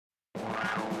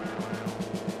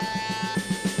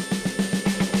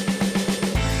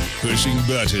pushing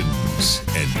buttons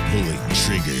and pulling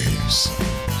triggers.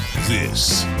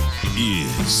 This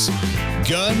is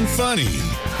Gun Funny.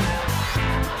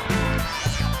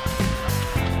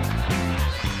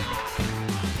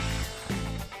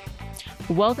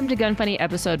 Welcome to Gun Funny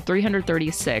episode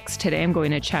 336. Today I'm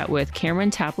going to chat with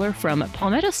Cameron Tapler from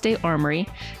Palmetto State Armory,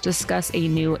 discuss a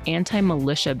new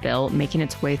anti-militia bill making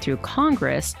its way through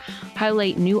Congress,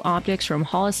 highlight new optics from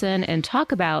Holosun, and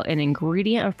talk about an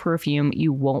ingredient of perfume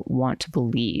you won't want to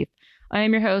believe. I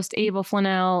am your host, Ava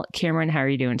Flanell. Cameron, how are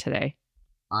you doing today?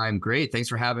 I'm great. Thanks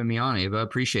for having me on, Ava.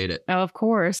 Appreciate it. Oh, of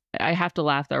course. I have to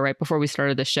laugh though. Right before we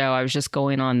started the show, I was just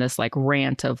going on this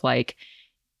rant of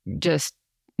just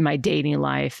my dating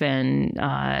life. And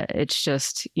it's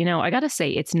just, I got to say,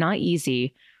 it's not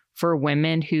easy for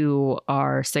women who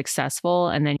are successful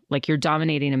and then you're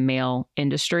dominating a male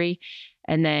industry.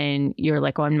 And then you're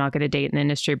like, oh, I'm not going to date in the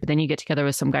industry. But then you get together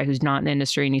with some guy who's not in the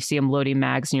industry and you see him loading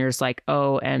mags and you're just like,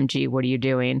 OMG, what are you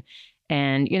doing?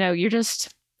 And, you're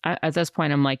just, at this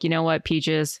point, I'm like, you know what,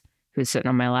 Peaches, who's sitting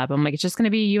on my lap, I'm like, it's just going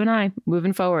to be you and I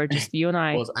moving forward. Just you and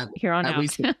I here on out.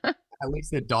 At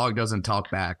least the dog doesn't talk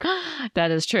back.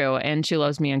 That is true. And she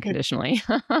loves me unconditionally.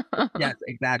 Yes,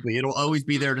 exactly. It'll always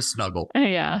be there to snuggle.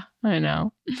 Yeah, I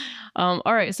know. All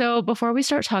right. So before we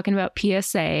start talking about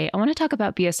PSA, I want to talk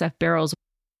about BSF barrels.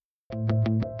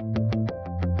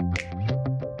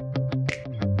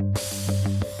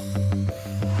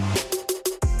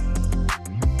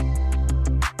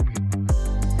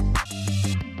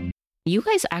 You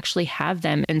guys actually have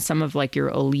them in some of your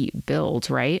elite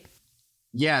builds, right?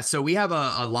 Yeah, so we have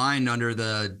a line under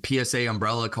the PSA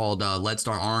umbrella called Lead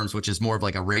Star Arms, which is more of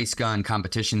a race gun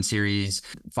competition series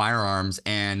firearms.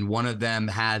 And one of them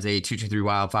has a 223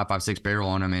 Wild 5.56 barrel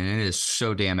on them. And it is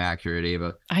so damn accurate,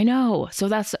 Ava. I know. So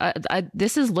that's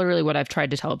this is literally what I've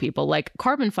tried to tell people.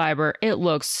 Carbon fiber, it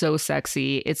looks so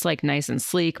sexy. It's nice and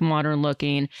sleek, modern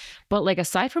looking. But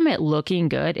aside from it looking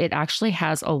good, it actually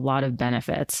has a lot of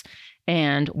benefits.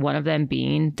 And one of them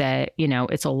being that,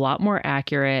 it's a lot more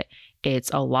accurate.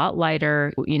 It's a lot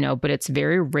lighter, but it's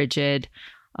very rigid.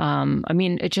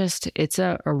 It's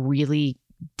a really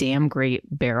damn great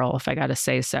barrel, if I got to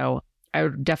say so. I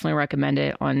would definitely recommend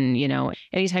it on,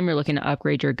 anytime you're looking to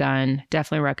upgrade your gun,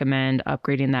 definitely recommend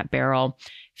upgrading that barrel.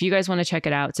 If you guys want to check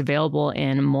it out, it's available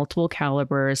in multiple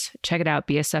calibers. Check it out,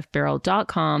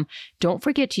 bsfbarrel.com. Don't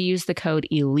forget to use the code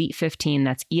ELITE15,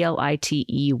 that's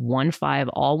ELITE15,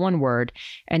 all one word,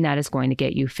 and that is going to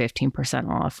get you 15%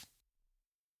 off.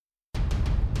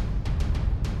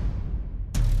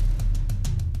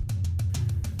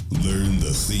 Learn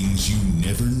the things you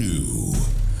never knew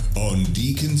on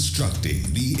Deconstructing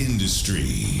the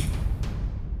Industry.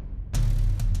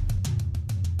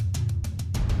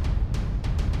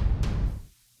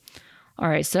 All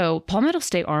right, so Palmetto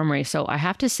State Armory. So I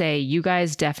have to say, you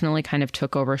guys definitely kind of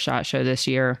took over SHOT Show this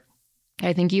year.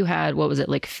 I think you had,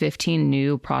 15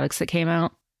 new products that came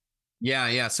out?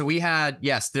 Yeah. So we had,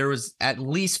 there was at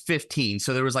least 15.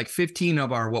 So there was 15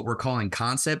 of our, what we're calling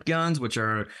concept guns, which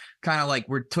are kind of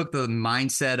we took the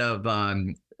mindset of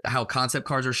how concept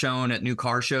cars are shown at new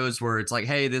car shows, where it's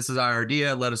hey, this is our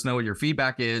idea. Let us know what your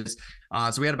feedback is.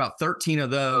 So we had about 13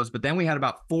 of those, but then we had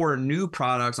about 4 new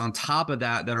products on top of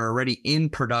that are already in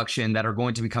production that are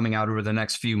going to be coming out over the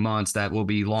next few months that will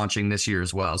be launching this year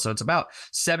as well. So it's about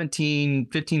 15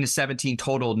 to 17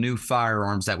 total new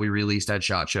firearms that we released at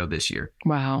SHOT Show this year.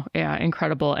 Wow. Yeah.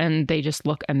 Incredible. And they just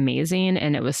look amazing.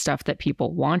 And it was stuff that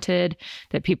people wanted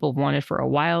for a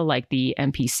while, like the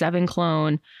MP7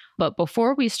 clone. But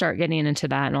before we start getting into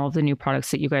that and all of the new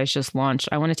products that you guys just launched,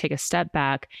 I want to take a step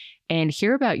back and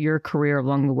hear about your career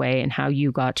along the way and how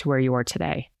you got to where you are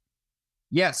today.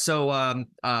 Yeah, so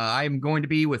I'm going to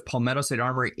be with Palmetto State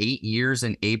Armory 8 years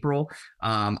in April.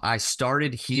 I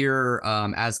started here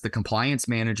as the compliance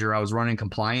manager. I was running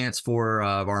compliance for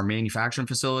our manufacturing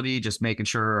facility, just making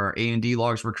sure our A&D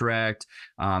logs were correct,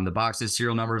 the boxes,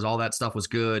 serial numbers, all that stuff was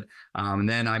good. And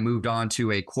then I moved on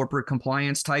to a corporate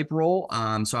compliance type role.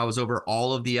 So I was over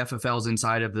all of the FFLs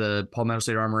inside of the Palmetto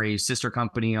State Armory sister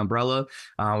company umbrella,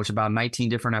 which is about 19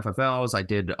 different FFLs. I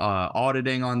did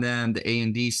auditing on them, the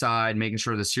A&D side, making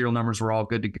sure the serial numbers were all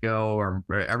good to go, or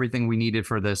everything we needed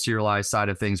for the serialized side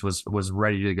of things was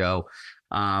ready to go.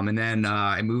 And then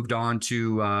I moved on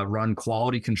to run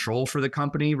quality control for the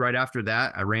company. Right after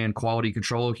that, I ran quality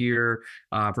control here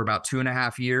for about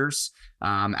 2.5 years.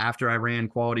 After I ran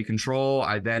quality control,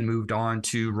 I then moved on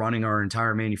to running our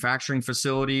entire manufacturing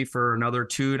facility for another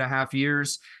 2.5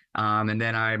 years. And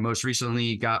then I most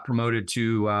recently got promoted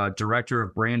to director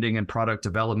of branding and product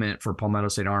development for Palmetto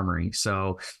State Armory.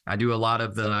 So I do a lot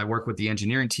of I work with the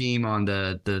engineering team on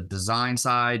the design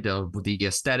side of the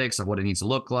aesthetics of what it needs to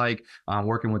look like,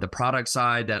 working with the product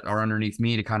side that are underneath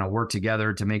me to kind of work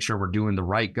together to make sure we're doing the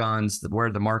right guns,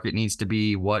 where the market needs to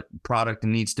be, what product it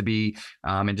needs to be,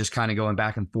 and just kind of going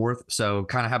back and forth. So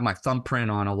kind of have my thumbprint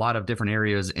on a lot of different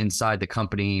areas inside the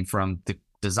company, from the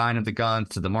design of the guns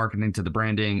to the marketing to the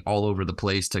branding, all over the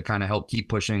place, to kind of help keep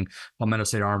pushing Palmetto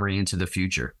State Armory into the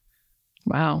future.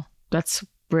 Wow. That's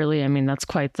really, I mean, that's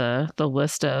quite the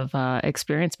list of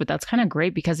experience, but that's kind of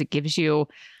great because it gives you,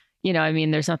 you know, I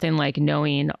mean, there's nothing like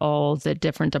knowing all the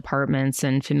different departments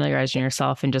and familiarizing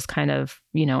yourself and just kind of,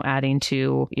 you know, adding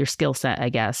to your skill set, I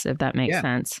guess, if that makes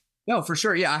sense. No, for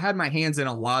sure. Yeah, I had my hands in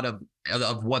a lot of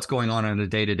what's going on in the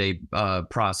day-to-day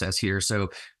process here. So,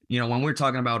 you know, when we're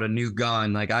talking about a new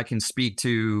gun, like I can speak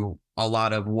to a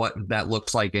lot of what that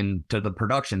looks like into the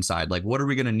production side. Like, what are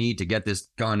we going to need to get this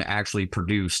gun actually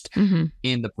produced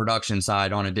in the production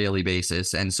side on a daily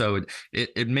basis? And so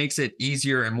it makes it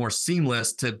easier and more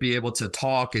seamless to be able to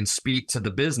talk and speak to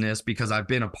the business, because I've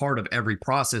been a part of every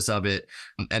process of it.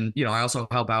 And, you know, I also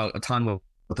help out a ton with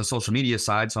the social media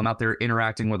side. So I'm out there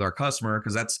interacting with our customer,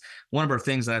 because that's one of our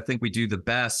things that I think we do the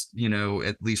best, you know,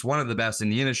 at least one of the best in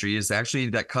the industry, is actually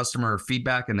that customer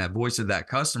feedback and that voice of that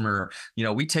customer. You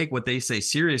know, we take what they say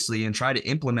seriously and try to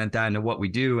implement that into what we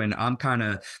do. And I'm kind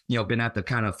of, you know, been at the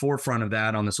kind of forefront of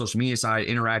that on the social media side,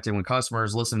 interacting with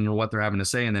customers, listening to what they're having to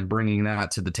say, and then bringing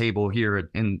that to the table here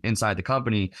inside the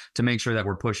company to make sure that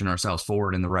we're pushing ourselves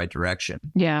forward in the right direction.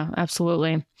 Yeah,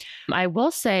 absolutely. I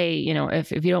will say, you know,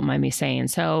 if you don't mind me saying,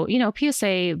 so, you know,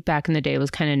 PSA back in the day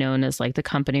was kind of known as like the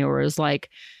company where it was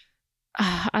like,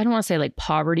 I don't want to say like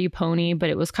poverty pony, but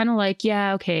it was kind of like,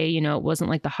 yeah, okay, you know, it wasn't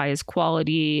like the highest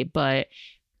quality, but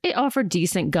it offered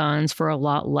decent guns for a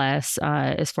lot less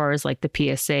as far as like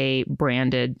the PSA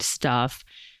branded stuff.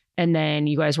 And then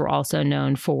you guys were also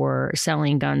known for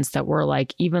selling guns that were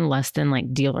like even less than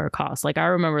like dealer cost. Like I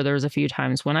remember there was a few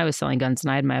times when I was selling guns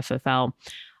and I had my FFL,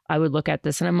 I would look at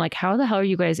this and I'm like, how the hell are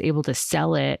you guys able to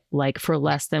sell it like for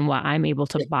less than what I'm able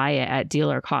to buy it at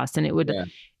dealer cost? And it would,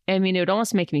 I mean, it would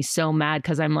almost make me so mad,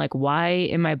 because I'm like, why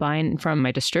am I buying from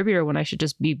my distributor when I should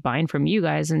just be buying from you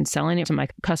guys and selling it to my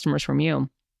customers from you?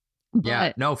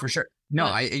 Yeah, no, for sure.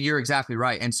 No, you're exactly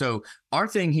right. And so our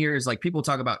thing here is like, people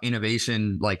talk about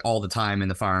innovation like all the time in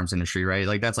the firearms industry, right?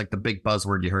 Like that's like the big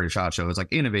buzzword you heard at SHOT Show. It's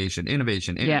like innovation,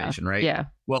 right? Yeah.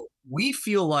 Well, we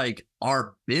feel like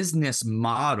our business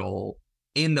model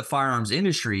in the firearms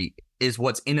industry is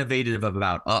what's innovative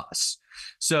about us.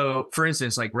 So for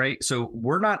instance, like, right, so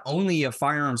we're not only a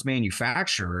firearms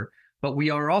manufacturer, but we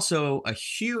are also a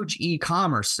huge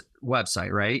e-commerce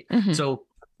website, right? So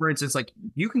for instance, like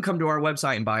you can come to our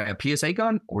website and buy a PSA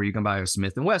gun, or you can buy a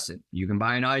Smith & Wesson. You can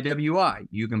buy an IWI.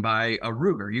 You can buy a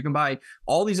Ruger. You can buy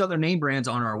all these other name brands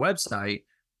on our website,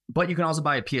 but you can also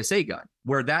buy a PSA gun,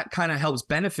 where that kind of helps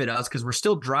benefit us, because we're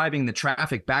still driving the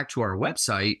traffic back to our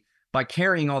website by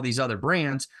carrying all these other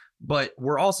brands. But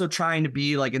we're also trying to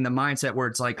be like in the mindset where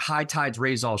it's like high tides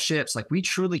raise all ships. Like we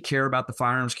truly care about the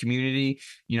firearms community.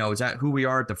 You know, is that who we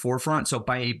are at the forefront? So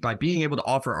by being able to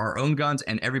offer our own guns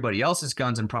and everybody else's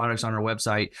guns and products on our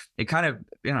website, it kind of,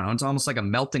 you know, it's almost like a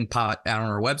melting pot out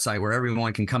on our website where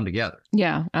everyone can come together.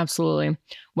 Yeah, absolutely.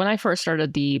 When I first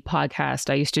started the podcast,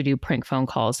 I used to do prank phone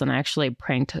calls, and I actually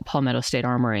pranked Palmetto State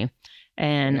Armory.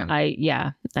 And I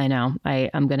know.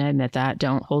 I'm going to admit that.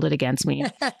 Don't hold it against me.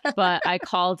 But I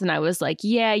called and I was like,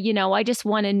 yeah, you know, I just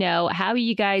want to know, how are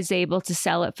you guys able to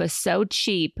sell it for so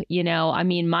cheap? You know, I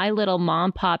mean, my little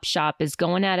mom pop shop is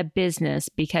going out of business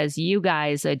because you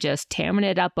guys are just tearing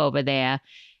it up over there.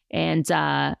 And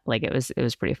like it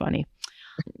was pretty funny.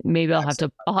 Maybe I'll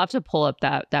have to pull up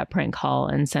that prank call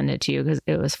and send it to you, because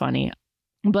it was funny.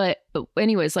 But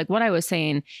anyways, like what I was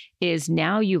saying is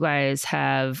now you guys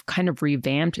have kind of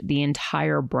revamped the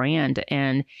entire brand,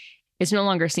 and it's no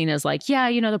longer seen as like, yeah,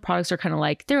 you know, the products are kind of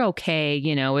like, they're okay.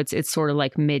 You know, it's sort of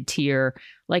like mid-tier.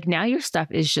 Like now your stuff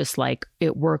is just like,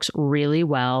 it works really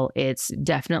well. It's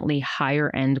definitely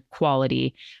higher end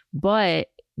quality, but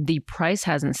the price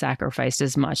hasn't sacrificed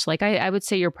as much. Like I would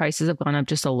say your prices have gone up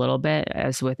just a little bit,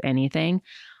 as with anything.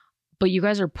 But you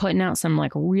guys are putting out some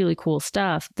like really cool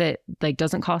stuff that like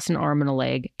doesn't cost an arm and a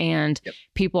leg, and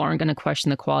people aren't going to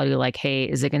question the quality. Like, hey,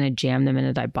 is it going to jam the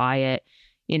minute I buy it?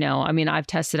 You know, I mean, I've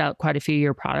tested out quite a few of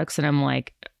your products, and I'm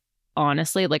like,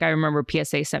 honestly, like I remember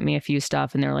PSA sent me a few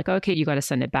stuff, and they're like, okay, you got to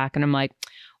send it back. And I'm like,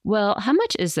 well, how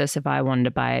much is this if I wanted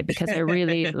to buy it? Because I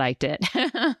really liked it.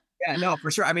 Yeah, no, for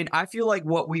sure. I mean, I feel like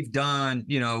what we've done,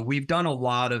 we've done a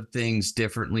lot of things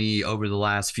differently over the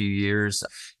last few years.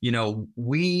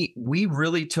 We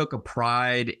really took a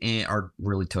pride in, or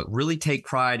really take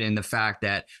pride in the fact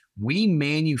that we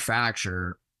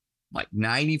manufacture like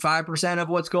 95% of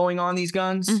what's going on these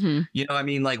guns. I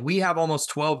mean, like we have over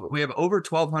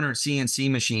 1,200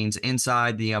 CNC machines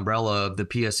inside the umbrella of the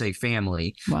PSA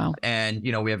family. Wow. And,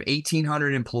 we have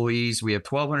 1,800 employees. We have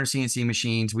 1,200 CNC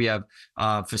machines. We have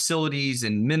facilities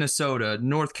in Minnesota,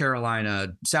 North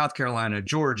Carolina, South Carolina,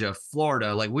 Georgia,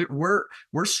 Florida. Like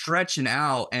we're stretching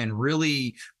out and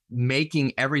really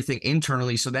making everything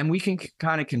internally, so then we can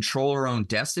kind of control our own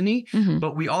destiny,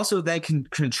 but we also then can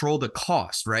control the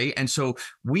cost, right? And so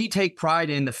we take pride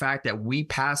in the fact that we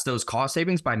pass those cost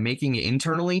savings by making it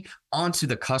internally onto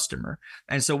the customer.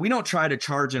 And so we don't try to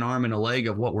charge an arm and a leg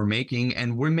of what we're making,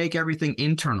 and we make everything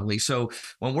internally. So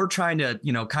when we're trying to,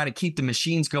 kind of keep the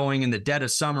machines going in the dead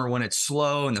of summer when it's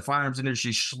slow and the firearms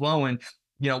industry's slowing,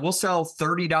 we'll sell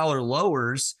 $30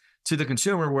 lowers to the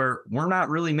consumer where we're not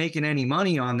really making any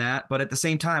money on that. But at the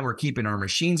same time, we're keeping our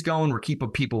machines going. We're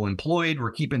keeping people employed. We're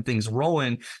keeping things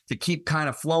rolling to keep kind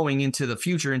of flowing into the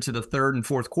future, into the third and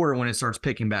fourth quarter when it starts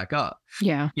picking back up.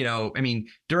 Yeah. I mean,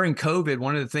 during COVID,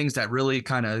 one of the things that really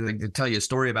kind of, to tell you a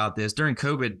story about this, during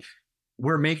COVID,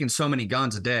 we're making so many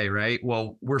guns a day, right?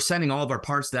 Well, we're sending all of our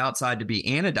parts to the outside to be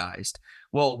anodized.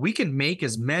 Well, we can make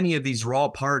as many of these raw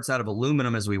parts out of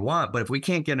aluminum as we want, but if we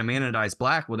can't get them anodized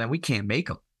black, well, then we can't make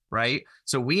them. Right.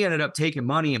 So we ended up taking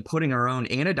money and putting our own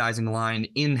anodizing line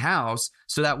in-house.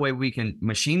 So that way we can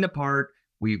machine the part,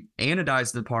 we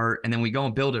anodize the part, and then we go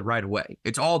and build it right away.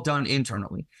 It's all done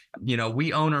internally.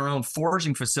 We own our own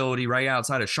forging facility right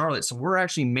outside of Charlotte. So we're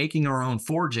actually making our own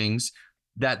forgings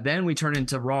that then we turn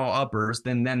into raw uppers.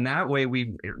 Then that way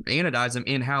we anodize them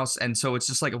in-house. And so it's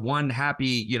just like one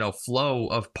happy, flow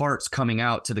of parts coming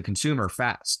out to the consumer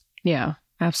fast. Yeah,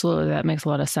 absolutely. That makes a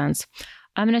lot of sense.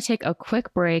 I'm going to take a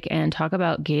quick break and talk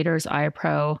about Gator's Eye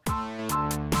Pro.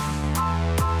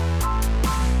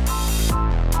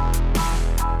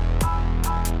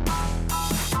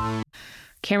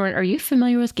 Cameron, are you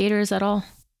familiar with Gators at all?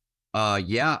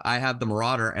 Yeah, I have the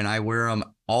Marauder, and I wear them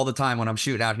all the time when I'm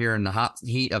shooting out here in the hot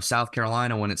heat of South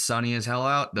Carolina when it's sunny as hell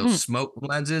out. Those smoke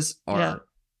lenses are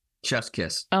chef's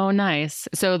kiss. Oh, nice.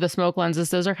 So the smoke lenses,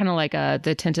 those are kind of like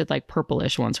the tinted, like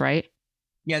purplish ones, right?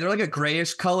 Yeah, they're like a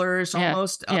grayish colorish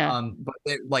almost. Yeah.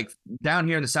 But like down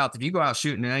here in the South, if you go out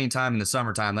shooting at any time in the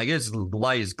summertime, like it's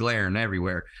light is glaring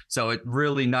everywhere. So it's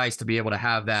really nice to be able to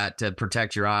have that to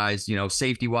protect your eyes,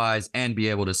 safety wise, and be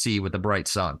able to see with the bright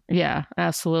sun. Yeah,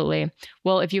 absolutely.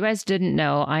 Well, if you guys didn't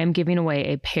know, I am giving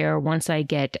away a pair once I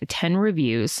get 10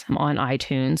 reviews on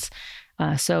iTunes.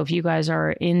 So if you guys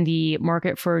are in the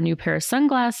market for a new pair of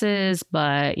sunglasses,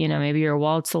 but maybe your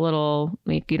wallet's a little,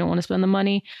 like you don't want to spend the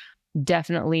money,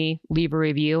 definitely leave a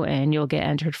review and you'll get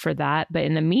entered for that. But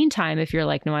in the meantime, if you're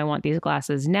like, no, I want these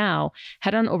glasses now,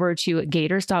 head on over to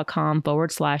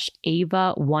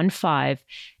gators.com/Ava15.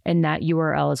 And that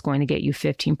URL is going to get you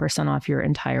 15% off your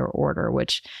entire order,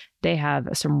 which they have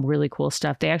some really cool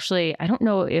stuff. They actually, I don't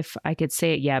know if I could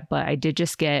say it yet, but I did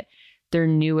just get their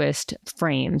newest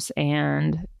frames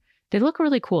and they look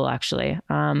really cool, actually.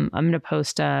 I'm going to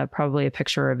post probably a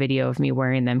picture or a video of me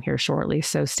wearing them here shortly.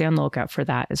 So stay on the lookout for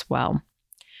that as well.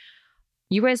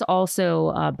 You guys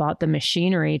also bought the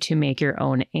machinery to make your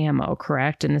own ammo,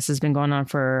 correct? And this has been going on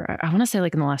for, I want to say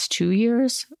like in the last 2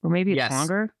 years or maybe it's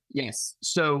longer. Yes.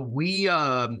 So we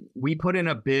put in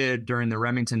a bid during the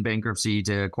Remington bankruptcy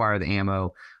to acquire the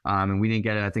ammo, and we didn't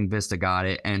get it. I think Vista got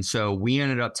it. And so we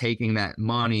ended up taking that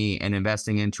money and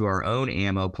investing into our own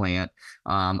ammo plant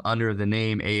under the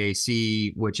name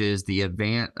AAC, which is the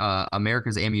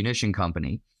America's Ammunition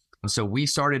Company. So we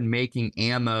started making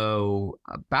ammo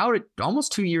about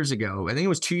almost 2 years ago. I think it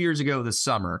was 2 years ago this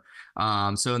summer.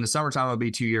 So in the summertime, it'll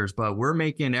be 2 years, but we're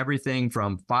making everything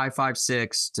from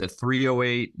 5.56 to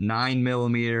 308,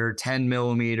 9mm,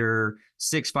 10mm,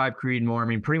 6.5 Creedmoor. I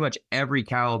mean, pretty much every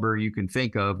caliber you can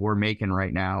think of, we're making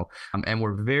right now. And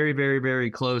we're very, very, very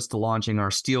close to launching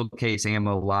our steel case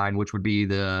ammo line, which would be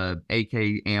the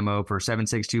AK ammo for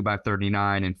 7.62 by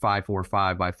 39 and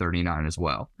 5.45 by 39 as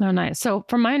well. Oh, nice. So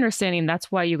from my understanding,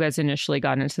 that's why you guys initially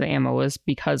got into the ammo was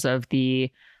because of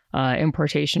the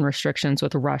importation restrictions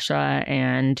with Russia,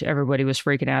 and everybody was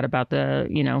freaking out about the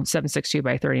 7.62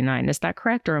 by 39. Is that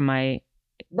correct, or am I?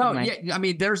 No, yeah. I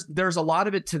mean, there's a lot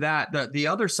of it to that. The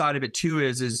other side of it too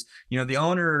is the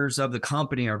owners of the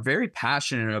company are very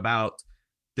passionate about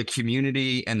the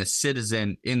community and the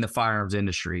citizen in the firearms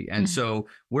industry. And so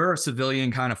we're a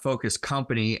civilian kind of focused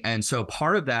company. And so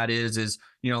part of that is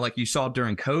like you saw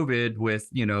during COVID with,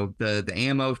 the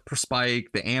ammo spike,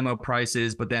 the ammo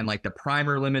prices, but then like the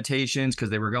primer limitations because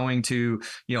they were going to,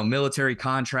 military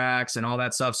contracts and all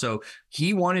that stuff. So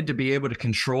he wanted to be able to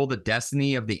control the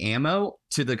destiny of the ammo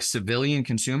to the civilian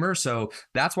consumer. So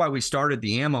that's why we started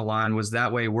the ammo line, was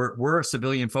that way we're a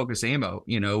civilian focused ammo.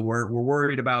 We're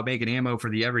worried about making ammo for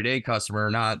the everyday customer,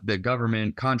 not the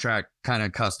government contract kind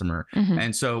of customer. Mm-hmm.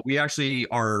 And so we actually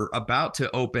are about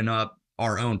to open up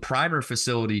our own primer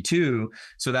facility too.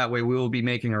 So that way we will be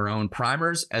making our own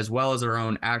primers as well as our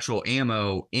own actual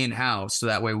ammo in-house. So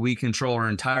that way we control our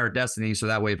entire destiny. So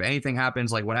that way, if anything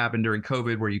happens, like what happened during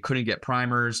COVID, where you couldn't get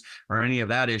primers or any of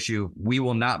that issue, we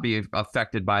will not be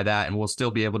affected by that. And we'll still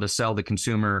be able to sell the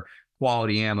consumer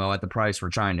quality ammo at the price we're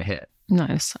trying to hit.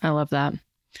 Nice. I love that.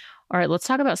 All right, let's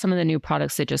talk about some of the new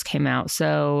products that just came out.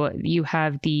 So you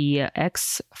have the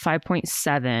X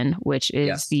 5.7, which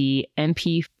is the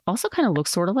MP. Also kind of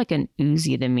looks sort of like an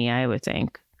Uzi to me, I would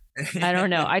think. I don't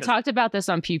know. I talked about this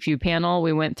on Pew Pew panel.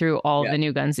 We went through all of the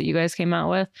new guns that you guys came out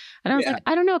with. And I was like,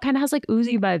 I don't know. It kind of has like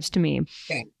Uzi vibes to me.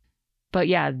 Okay. But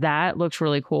yeah, that looks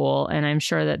really cool. And I'm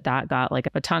sure that got like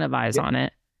a ton of eyes on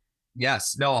it.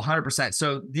 Yes, no, 100%.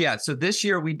 So so this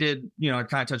year we did, I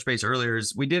kind of touched base earlier,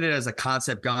 is we did it as a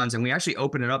concept guns, and we actually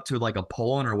opened it up to like a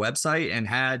poll on our website and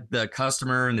had the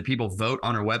customer and the people vote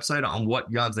on our website on what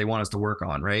guns they want us to work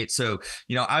on, right? So,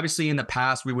 obviously in the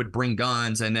past we would bring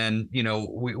guns and then,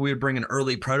 we would bring an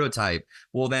early prototype.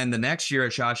 Well, then the next year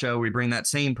at SHOT Show, we bring that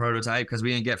same prototype because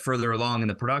we didn't get further along in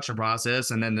the production process.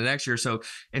 And then the next year, so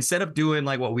instead of doing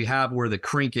like what we have where the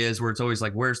crink is, where it's always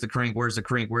like, where's the crink, where's the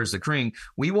crink, where's the crink?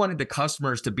 We wanted the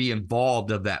customers to be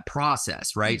involved of that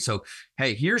process, right? So,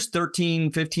 hey, here's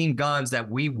 13, 15 guns that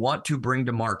we want to bring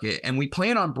to market, and we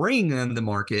plan on bringing them to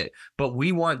market, but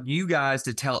we want you guys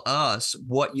to tell us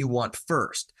what you want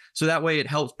first. So that way it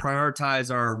helps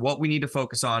prioritize what we need to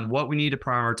focus on, what we need to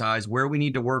prioritize, where we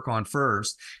need to work on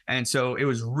first. And so it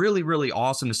was really, really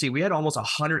awesome to see. We had almost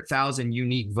 100,000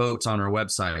 unique votes on our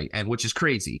website, and which is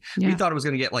crazy. Yeah. We thought it was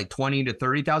going to get like 20 to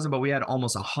 30,000, but we had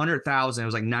almost 100,000. It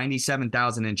was like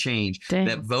 97,000 and change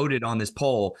that voted on this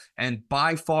poll. And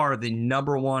by far the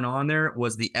number one on there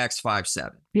was the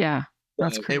X57. Yeah.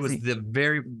 That's crazy. It was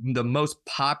the most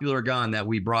popular gun that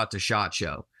we brought to SHOT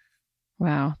Show.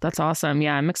 Wow, that's awesome.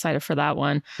 Yeah, I'm excited for that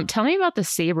one. Tell me about the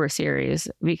Saber series,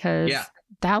 because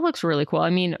that looks really cool. I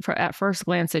mean, at first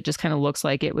glance, it just kind of looks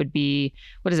like it would be,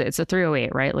 what is it? It's a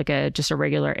 308, right? Like just a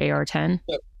regular AR-10?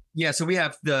 Yeah, so we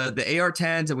have the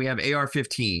AR-10s and we have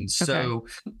AR-15s. So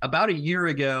about a year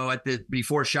ago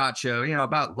before SHOT Show,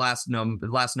 about last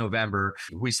November,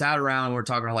 we sat around and we're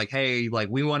talking like, hey, like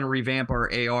we want to revamp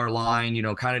our AR line,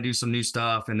 kind of do some new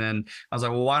stuff. And then I was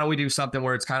like, well, why don't we do something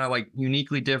where it's kind of like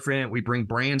uniquely different? We bring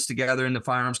brands together in the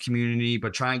firearms community,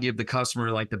 but try and give the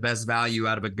customer like the best value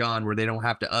out of a gun where they don't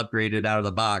have to upgrade it out of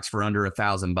the box for under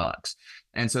 $1,000.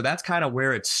 And so that's kind of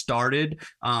where it started.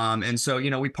 And so,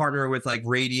 we partner with like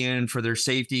Radian for their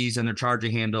safeties and their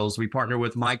charging handles. We partner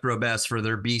with Microbest for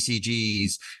their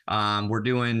BCGs. We're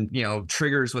doing,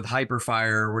 triggers with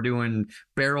Hyperfire. We're doing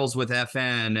barrels with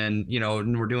FN, and,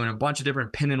 and we're doing a bunch of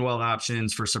different pin and weld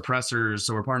options for suppressors.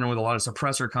 So we're partnering with a lot of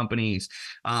suppressor companies.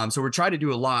 So we're trying to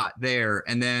do a lot there.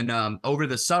 And then over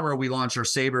the summer, we launched our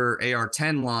Saber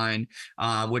AR-10 line,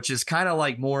 which is kind of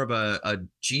like more of a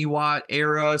GWAT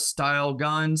era style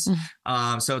guns.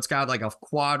 So it's got like a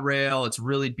quad rail. It's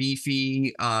really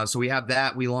beefy. So we have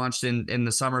that. We launched in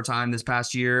the summertime this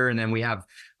past year, and then we have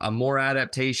more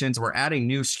adaptations. We're adding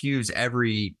new SKUs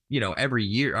every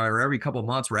year or every couple of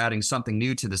months. We're adding something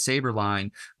new to the Saber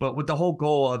line. But with the whole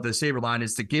goal of the Saber line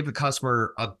is to give the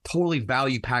customer a totally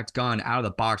value-packed gun out of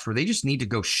the box where they just need to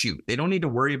go shoot. They don't need to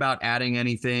worry about adding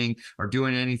anything or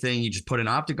doing anything. You just put an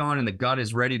optic on and the gun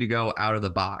is ready to go out of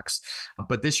the box.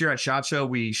 But this year at SHOT Show,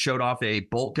 we showed off a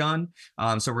bolt gun.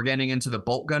 So we're getting into the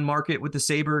bolt gun market with the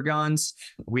Saber guns.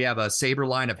 We have a Saber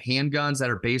line of handguns that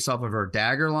are based off of our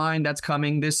Dagger line that's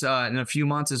coming this in a few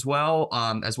months as well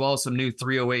as some new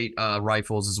 308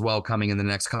 rifles as well coming in the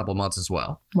next couple months as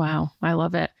well. Wow, I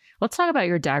love it. Let's talk about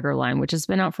your Dagger line, which has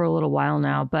been out for a little while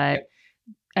now, but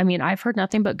I mean, I've heard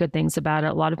nothing but good things about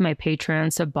it. A lot of my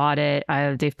patrons have bought it.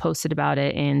 They've posted about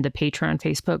it in the Patreon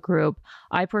Facebook group.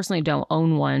 I personally don't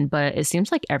own one, but it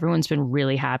seems like everyone's been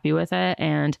really happy with it.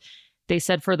 And they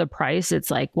said for the price,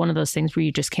 it's like one of those things where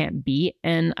you just can't beat.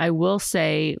 And I will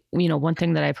say, one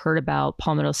thing that I've heard about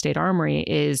Palmetto State Armory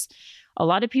is a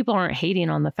lot of people aren't hating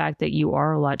on the fact that you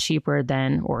are a lot cheaper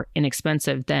than or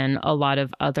inexpensive than a lot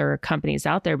of other companies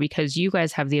out there, because you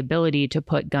guys have the ability to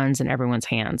put guns in everyone's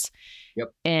hands.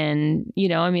 Yep. And,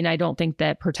 I mean, I don't think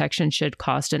that protection should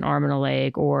cost an arm and a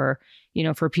leg, or,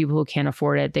 for people who can't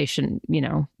afford it, they shouldn't,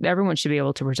 everyone should be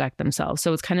able to protect themselves.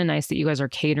 So it's kind of nice that you guys are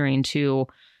catering to,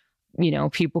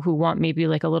 people who want maybe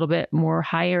like a little bit more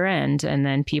higher end, and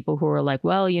then people who are like,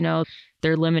 well,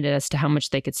 they're limited as to how much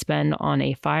they could spend on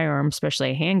a firearm,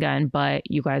 especially a handgun, but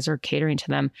you guys are catering to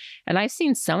them. And I've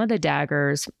seen some of the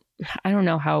daggers, I don't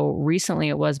know how recently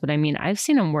it was, but I mean, I've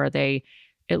seen them where it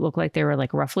looked like they were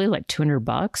like roughly like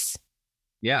 $200.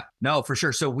 Yeah, no, for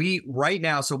sure. So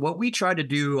what we try to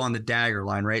do on the dagger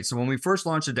line, right? So when we first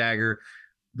launched the dagger,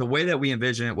 the way that we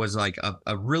envision it was like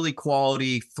a really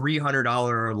quality $300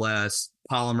 or less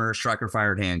polymer striker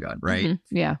fired handgun, right?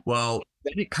 Mm-hmm. Yeah. Well,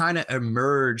 then it kind of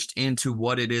emerged into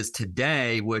what it is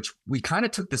today, which we kind of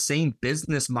took the same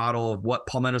business model of what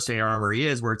Palmetto State Armory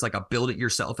is, where it's like a build it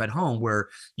yourself at home, where,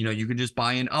 you can just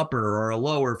buy an upper or a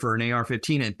lower for an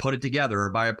AR-15 and put it together,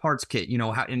 or buy a parts kit,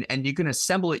 and you can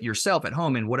assemble it yourself at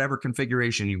home in whatever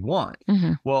configuration you want.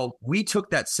 Mm-hmm. Well, we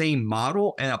took that same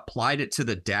model and applied it to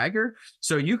the dagger.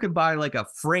 So you could buy like a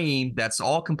frame that's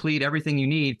all complete, everything you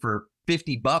need for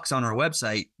 $50 on our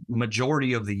website,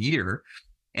 majority of the year.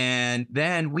 And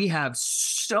then we have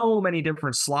so many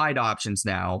different slide options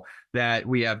now that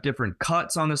we have different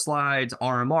cuts on the slides,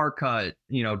 RMR cut,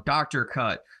 doctor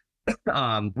cut.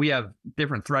 We have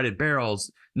different threaded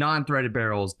barrels, non-threaded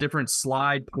barrels, different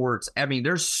slide ports. I mean,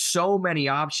 there's so many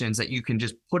options that you can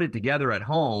just put it together at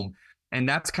home. And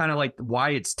that's kind of like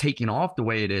why it's taking off the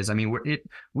way it is. I mean,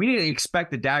 we didn't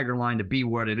expect the dagger line to be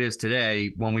what it is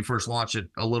today when we first launched it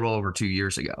a little over 2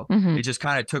 years ago. Mm-hmm. It just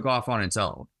kind of took off on its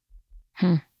own.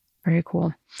 Very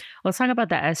cool. Let's talk about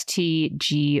the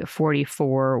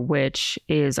STG-44, which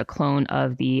is a clone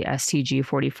of the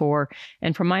STG-44.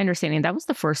 And from my understanding, that was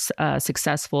the first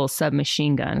successful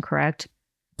submachine gun, correct?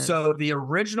 So the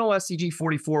original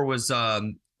STG-44 was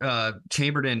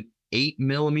chambered in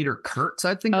 8mm Kurtz,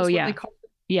 I think. Oh, What yeah. they call it.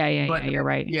 Yeah, you're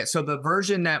right. Yeah, so the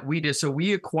version that we did, so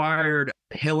we acquired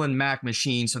Hill and Mac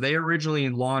Machines. So they originally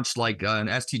launched like an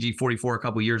STG-44 a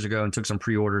couple years ago and took some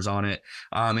pre-orders on it,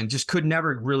 and just could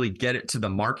never really get it to the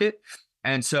market.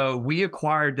 And so we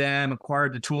acquired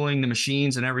the tooling, the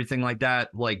machines, and everything like that,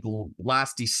 like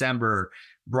last December,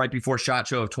 right before SHOT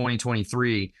Show of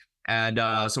 2023. And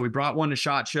so we brought one to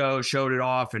SHOT Show, showed it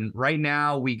off. And right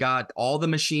now we got all the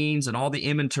machines and all the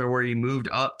inventory moved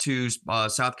up to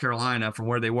South Carolina from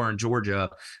where they were in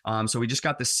Georgia. So we just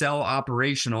got the cell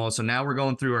operational. So now we're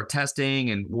going through our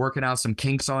testing and working out some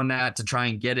kinks on that to try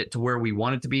and get it to where we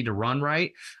want it to be to run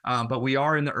right. But we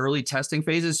are in the early testing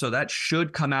phases. So that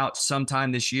should come out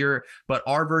sometime this year. But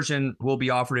our version will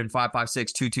be offered in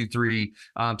 5.56,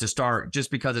 2.23 to start, just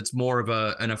because it's more of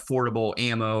an affordable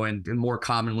ammo and more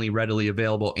commonly readily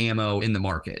available ammo in the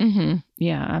market. Mm-hmm.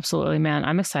 Yeah, absolutely, man.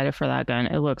 I'm excited for that gun.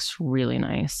 It looks really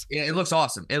nice. Yeah, it looks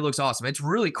awesome. It's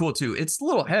really cool too. It's a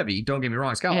little heavy. Don't get me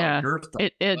wrong. It's got a lot of girth.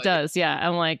 It does. Yeah.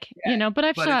 I'm like,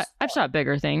 but I've shot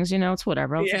bigger things, it's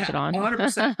whatever. I'll take it on.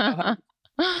 100%.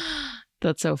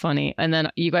 That's so funny. And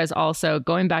then you guys also,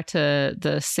 going back to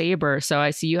the Saber, so I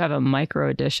see you have a micro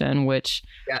edition, which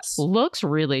looks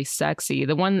really sexy.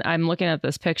 The one I'm looking at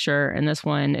this picture, and this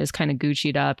one is kind of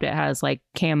Gucci'd up. It has like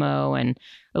camo, and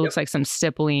it looks like some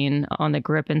stippling on the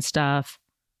grip and stuff.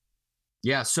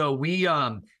 Yeah, so we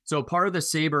so part of the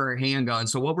Saber handgun,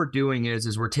 so what we're doing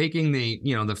is we're taking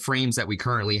the frames that we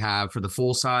currently have for the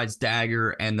full size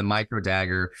dagger and the micro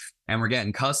dagger, and we're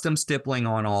getting custom stippling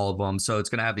on all of them. So it's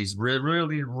going to have these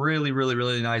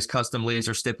really nice custom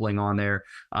laser stippling on there.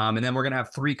 And then we're going to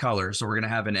have 3 colors. So we're going to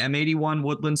have an M81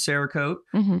 Woodland Cerakote,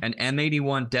 an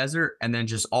M81 Desert, and then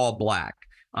just all black.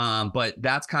 But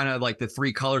that's kind of like the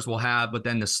 3 colors we'll have. But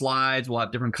then the slides will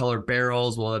have different colored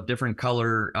barrels. We'll have different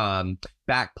color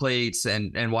back plates,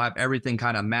 and we'll have everything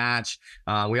kind of match.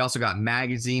 We also got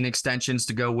magazine extensions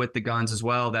to go with the guns as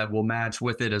well that will match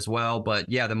with it as well. But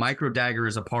yeah, the micro dagger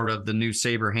is a part of the new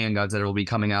Saber handguns that will be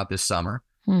coming out this summer.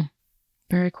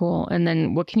 Very cool. And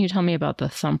then what can you tell me about the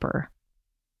Thumper?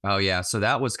 Oh yeah, so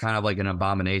that was kind of like an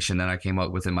abomination that I came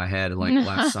up with in my head like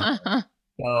last summer.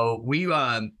 So we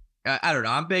I don't know.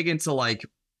 I'm big into like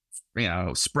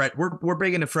spread. We're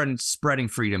big into spreading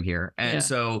freedom here. And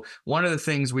so one of the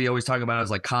things we always talk about is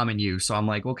like common use. So I'm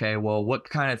like, okay, well, what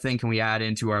kind of thing can we add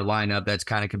into our lineup that's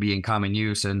kind of could be in common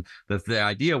use? And the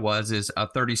idea is a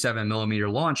 37 millimeter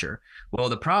launcher. Well,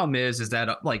 the problem is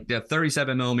that like the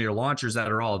 37 millimeter launchers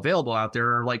that are all available out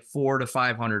there are like $400 to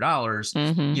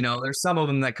 $500. There's some of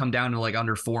them that come down to like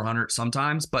under 400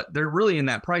 sometimes, but they're really in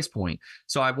that price point.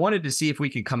 So I wanted to see if we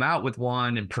could come out with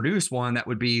one and produce one that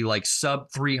would be like sub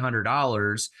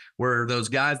 $300, where those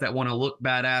guys that want to look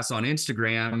badass on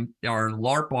Instagram or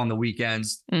LARP on the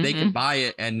weekends, they can buy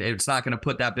it and it's not going to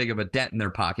put that big of a dent in their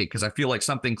pocket. Cause I feel like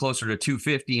something closer to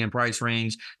 250 in price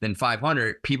range than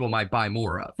 500 people might buy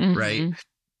more of. Right.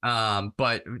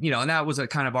 But and that was a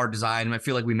kind of our design. And I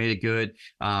feel like we made it good.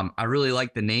 I really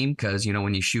like the name because,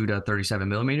 when you shoot a 37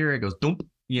 millimeter, it goes thump.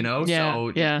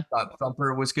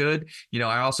 Thumper was good.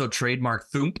 I also trademarked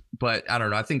Thump, but I don't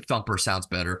know. I think Thumper sounds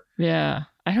better. Yeah.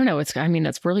 I don't know. It's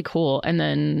really cool. And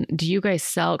then do you guys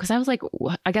sell? Because I was like,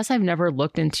 I guess I've never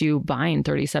looked into buying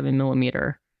 37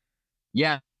 millimeter.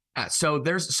 Yeah. So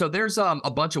there's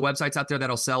a bunch of websites out there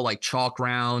that'll sell like chalk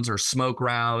rounds or smoke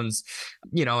rounds,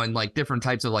 and like different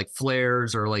types of like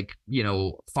flares or like,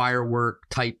 firework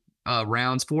type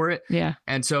rounds for it. Yeah.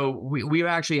 And so we've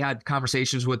actually had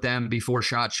conversations with them before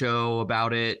SHOT Show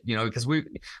about it, because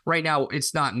right now it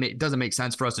doesn't make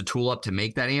sense for us to tool up to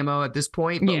make that ammo at this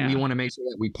point, but we want to make sure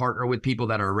that we partner with people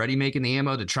that are already making the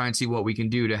ammo to try and see what we can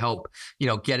do to help,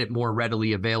 get it more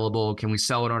readily available. Can we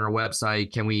sell it on our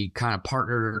website? Can we kind of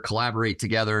partner or collaborate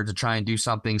together to try and do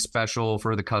something special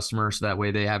for the customer so that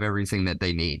way they have everything that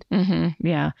they need?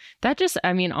 Yeah. That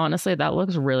honestly, that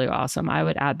looks really awesome. I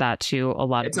would add that to a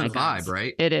lot of my vibe,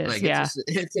 right? It is. Like, yeah.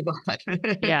 It's a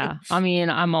vibe. Yeah.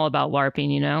 I'm all about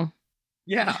LARPing,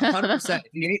 Yeah, 100%. If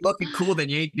you ain't looking cool, then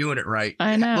you ain't doing it right.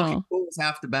 I know. Looking cool is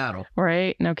half the battle.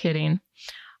 Right? No kidding.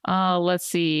 Let's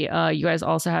see. You guys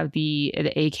also have the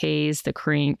AKs, the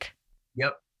Crink.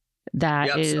 Yep.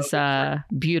 That is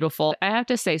beautiful. I have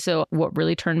to say, so what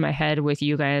really turned my head with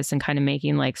you guys and kind of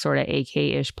making like sort of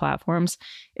AK-ish platforms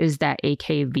is that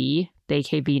AKV, the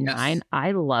AKV9. Yes.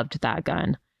 I loved that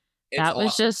gun. That was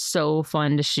awesome. Just so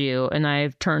fun to shoot. And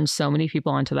I've turned so many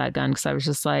people onto that gun because I was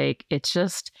just like, it's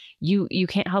just, you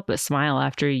can't help but smile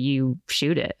after you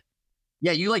shoot it.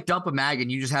 Yeah, you like dump a mag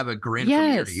and you just have a grin from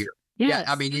ear to ear. Yes.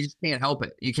 Yeah, you just can't help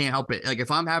it. You can't help it. Like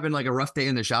if I'm having like a rough day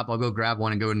in the shop, I'll go grab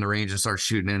one and go in the range and start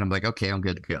shooting it. And I'm like, okay, I'm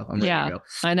good to go. I'm ready to go.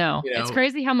 I know. It's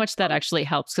crazy how much that actually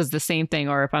helps because the same thing,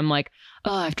 or if I'm like,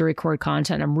 oh, I have to record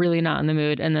content, I'm really not in the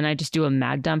mood. And then I just do a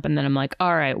mag dump and then I'm like,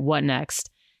 all right, what next?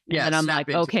 Yeah, and I'm like,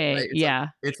 okay, right?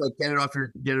 It's like get it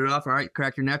off. All right,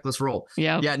 crack your neck, let's roll.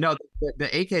 Yeah. No, the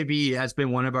AKV has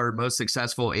been one of our most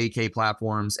successful AK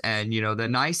platforms, and the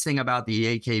nice thing about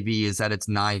the AKV is that it's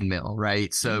 9mm,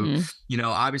 right? So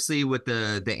obviously with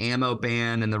the ammo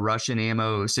ban and the Russian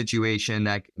ammo situation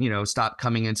that stopped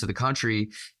coming into the country,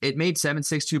 it made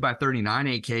 7.62 by 39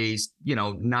 AKs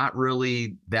not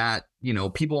really that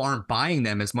people aren't buying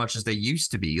them as much as they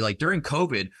used to be. Like during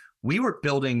COVID, we were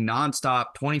building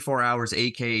nonstop 24 hours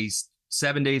AKs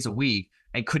 7 days a week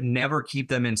and could never keep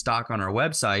them in stock on our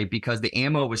website because the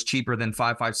ammo was cheaper than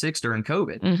 5.56 during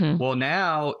COVID. Well,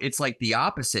 now it's like the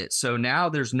opposite. So now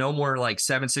there's no more like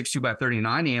 7.62 by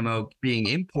 39 ammo being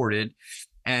imported.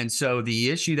 And so the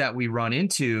issue that we run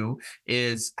into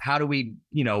is how do we,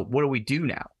 what do we do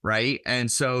now? Right.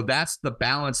 And so that's the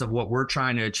balance of what we're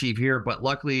trying to achieve here. But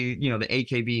luckily, the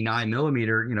AKV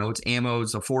 9mm, its ammo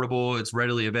is affordable. It's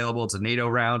readily available. It's a NATO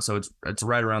round. So it's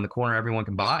right around the corner. Everyone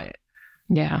can buy it.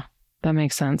 Yeah, that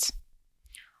makes sense.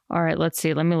 All right. Let's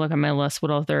see. Let me look at my list. What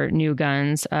other new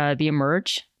guns? The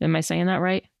Emerge. Am I saying that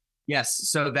right? Yes.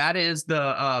 So that is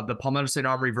the Palmetto State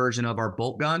Armory version of our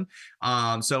bolt gun.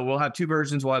 So we'll have two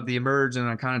versions. We'll have the Emerge, and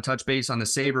I kind of touched base on the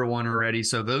Saber one already.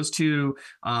 So those two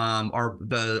are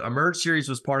the Emerge series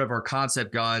was part of our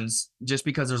concept guns just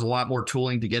because there's a lot more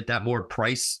tooling to get that more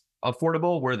price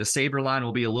affordable, where the Saber line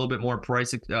will be a little bit more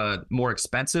more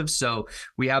expensive. So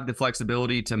we have the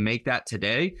flexibility to make that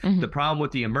today. The problem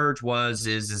with the Emerge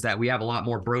is that we have a lot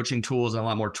more broaching tools and a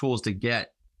lot more tools to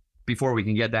get before we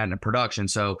can get that into production.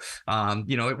 So,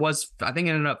 it was, I think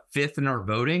it ended up 5th in our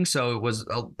voting. So it was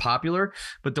popular,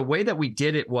 but the way that we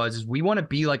did it was we want to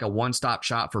be like a one-stop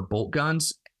shop for bolt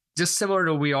guns, just similar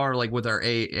to we are like with our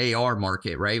AR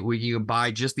market, right? Where you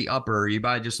buy just the upper, you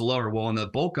buy just the lower. Well, in the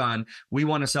bolt gun, we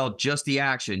want to sell just the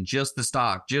action, just the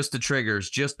stock, just the triggers,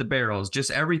 just the barrels,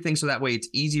 just everything. So that way it's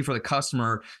easy for the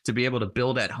customer to be able to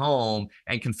build at home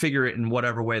and configure it in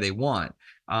whatever way they want.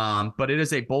 But it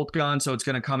is a bolt gun, so it's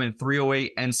going to come in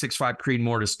 308 and 6.5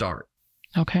 Creedmoor to start.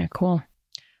 Okay, cool.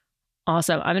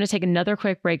 Awesome. I'm going to take another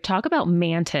quick break. Talk about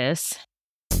Mantis.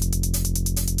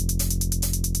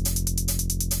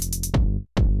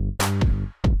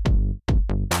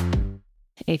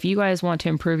 If you guys want to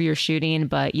improve your shooting,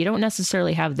 but you don't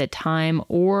necessarily have the time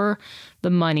or the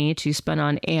money to spend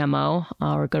on ammo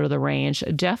or go to the range,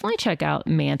 definitely check out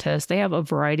Mantis. They have a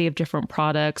variety of different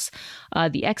products.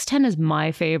 The X10 is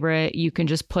my favorite. You can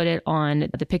just put it on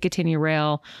the Picatinny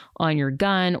rail on your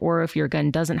gun, or if your gun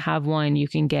doesn't have one, you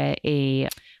can get a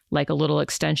little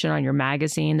extension on your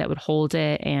magazine that would hold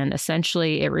it. And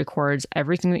essentially it records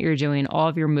everything that you're doing, all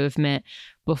of your movement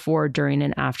before, during,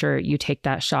 and after you take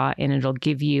that shot. And it'll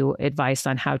give you advice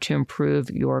on how to improve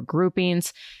your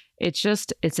groupings. It's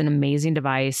an amazing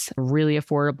device, really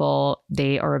affordable.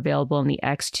 They are available in the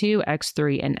X2,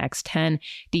 X3, and X10.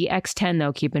 The X10,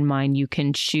 though, keep in mind, you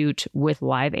can shoot with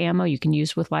live ammo. You can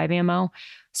use with live ammo.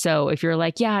 So if you're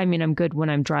like, yeah, I mean, I'm good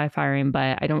when I'm dry firing,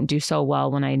 but I don't do so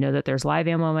well when I know that there's live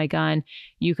ammo on my gun,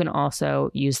 you can also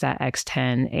use that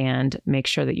X10 and make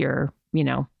sure that you're,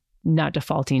 not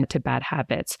defaulting to bad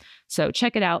habits. So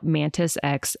check it out,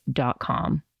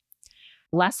 mantisx.com.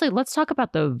 Lastly, let's talk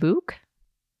about the VOOC.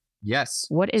 Yes.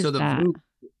 What is that?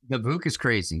 The VOOC is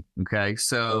crazy. Okay.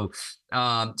 So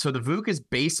the VOOC is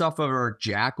based off of our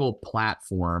Jackal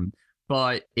platform,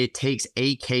 but it takes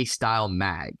AK style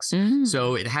mags.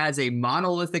 So it has a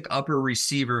monolithic upper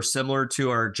receiver similar to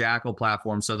our Jackal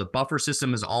platform. So the buffer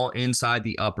system is all inside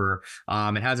the upper.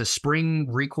 It has a spring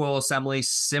recoil assembly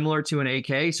similar to an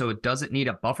AK, so it doesn't need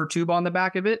a buffer tube on the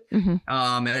back of it.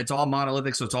 And it's all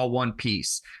monolithic, so it's all one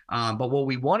piece. But what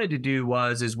we wanted to do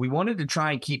is we wanted to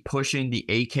try and keep pushing the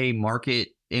AK market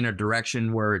in a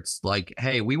direction where it's like,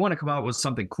 hey, we want to come out with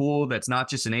something cool that's not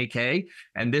just an AK.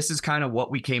 And this is kind of what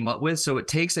we came up with. So it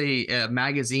takes a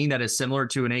magazine that is similar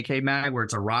to an AK mag, where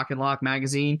it's a rock and lock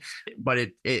magazine, but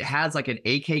it has like an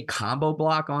AK combo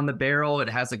block on the barrel. It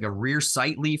has like a rear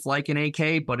sight leaf like an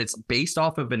AK, but it's based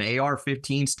off of an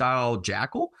AR-15 style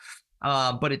Jackal.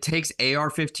 But it takes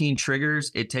AR-15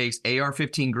 triggers, it takes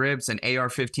AR-15 grips, and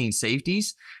AR-15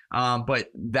 safeties. But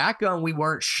that gun, we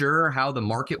weren't sure how the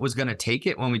market was going to take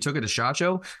it when we took it to SHOT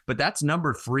Show, but that's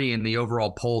number 3 in the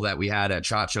overall poll that we had at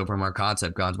SHOT Show from our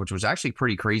concept guns, which was actually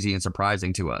pretty crazy and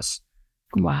surprising to us.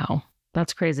 Wow.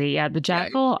 That's crazy. Yeah. The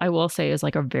Jackal, I will say, is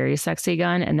like a very sexy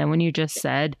gun. And then when you just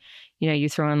said, you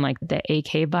throw in like the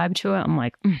AK vibe to it, I'm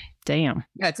like, damn.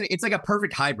 Yeah, it's like a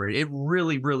perfect hybrid. It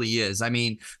really, really is. I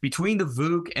mean, between the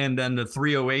VOOC and then the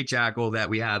 308 Jackal that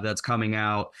we have that's coming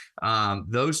out,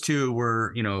 those two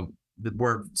were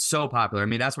so popular. I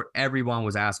mean, that's what everyone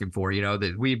was asking for.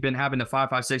 That we've been having the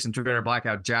 5.56 and 300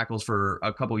 blackout Jackals for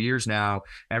a couple years now.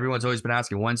 Everyone's always been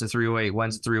asking, when's the 308?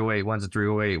 When's the 308? When's the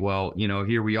 308? Well,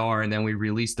 here we are. And then we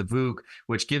released the VOOC,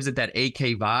 which gives it that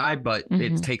AK vibe, but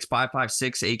it takes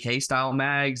 5.56 AK style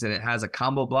mags, and it has a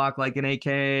combo block like an AK.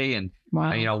 And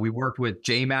wow. We worked with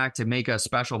JMac to make a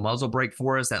special muzzle brake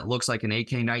for us that looks like an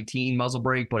AK-19 muzzle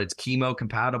brake, but it's chemo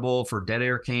compatible for dead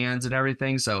air cans and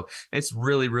everything. So it's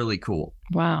really, really cool.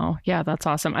 Wow. Yeah, that's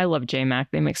awesome. I love JMac.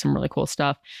 They make some really cool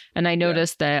stuff. And I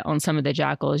noticed that on some of the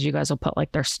Jackals, you guys will put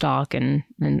like their stock and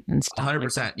stuff.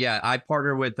 100%. Like yeah. I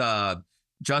partner with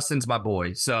Justin's my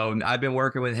boy. So I've been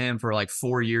working with him for like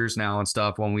 4 years now and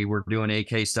stuff when we were doing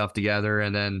AK stuff together.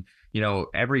 And then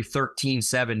every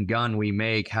 13.7 gun we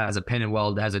make has a pin and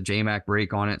weld that has a JMac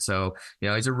brake on it. So,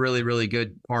 he's a really, really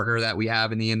good partner that we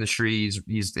have in the industry.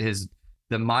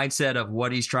 The mindset of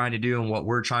what he's trying to do and what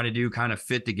we're trying to do kind of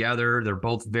fit together. They're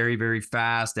both very, very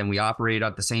fast, and we operate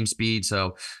at the same speed.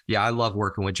 So yeah, I love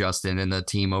working with Justin and the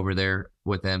team over there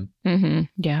with him.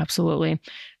 Yeah, absolutely.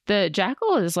 The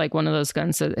Jackal is like one of those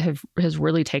guns that has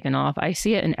really taken off. I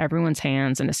see it in everyone's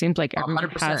hands, and it seems like everyone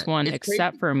 100%. has one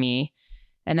except for me.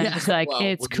 And I'm just like, well,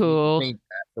 it's cool.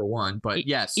 For one, but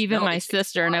yes, even my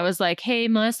sister. And I was like, hey,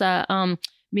 Melissa,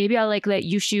 maybe I'll like let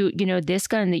you shoot, this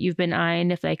gun that you've been eyeing.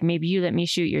 If like maybe you let me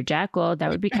shoot your Jackal, that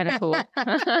would be kind of cool.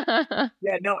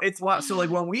 Yeah, no, it's wild. So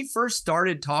like when we first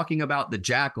started talking about the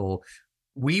Jackal,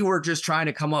 we were just trying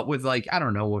to come up with like, I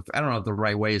don't know if the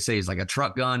right way to say is like a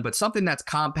truck gun, but something that's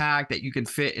compact that you can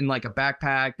fit in like a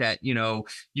backpack that, you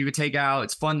could take out.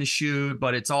 It's fun to shoot,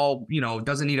 but it's all,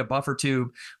 doesn't need a buffer tube.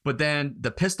 But then the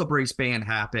pistol brace ban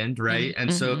happened, right?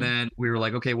 And so then we were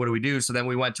like, okay, what do we do? So then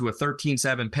we went to a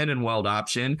 13.7 pin and weld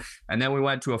option. And then we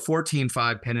went to a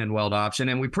 14.5 pin and weld option.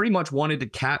 And we pretty much wanted to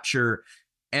capture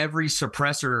every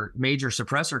major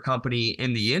suppressor company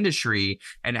in the industry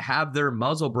and have their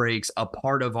muzzle brakes a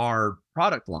part of our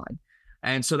product line.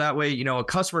 And so that way, a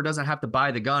customer doesn't have to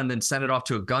buy the gun, then send it off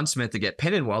to a gunsmith to get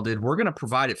pin and welded. We're going to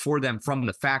provide it for them from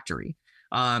the factory.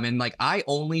 And like I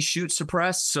only shoot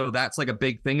suppress, so that's like a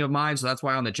big thing of mine. So that's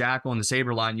why on the Jackal and the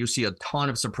Saber line, you see a ton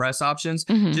of suppress options,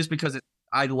 just because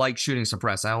I like shooting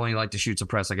suppress. I only like to shoot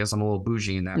suppress. I guess I'm a little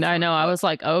bougie in that. I know. I was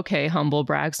like, okay, humble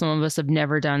brag. Some of us have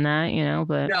never done that,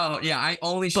 but no, yeah, I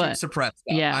only shoot suppress.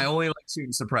 Yeah, I only like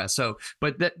shooting suppress. So,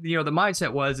 but that, the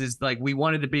mindset is like we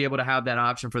wanted to be able to have that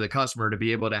option for the customer to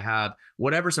be able to have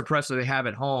whatever suppressor they have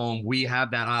at home. We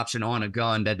have that option on a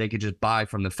gun that they could just buy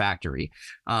from the factory.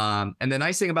 And the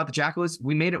nice thing about the Jackal is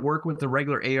we made it work with the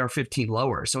regular AR-15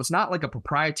 lower. So it's not like a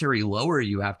proprietary lower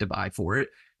you have to buy for it.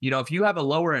 If you have a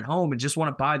lower at home and just want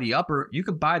to buy the upper, you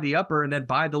could buy the upper and then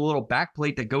buy the little back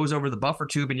plate that goes over the buffer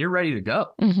tube and you're ready to go.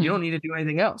 You don't need to do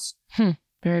anything else.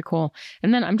 Very cool.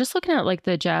 And then I'm just looking at like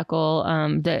the Jackal,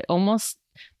 that almost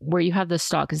where you have the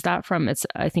stock. Is that from, it's,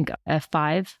 I think,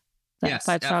 F5? Yes,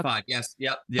 F5. Yes.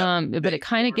 Yep. But it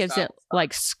kind of gives it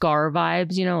like SCAR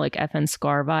vibes, like FN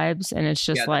SCAR vibes. And it's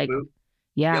just but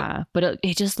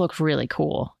it just looks really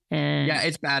cool. And yeah,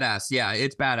 it's badass. Yeah,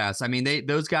 it's badass. I mean,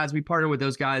 we partnered with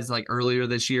those guys like earlier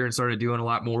this year and started doing a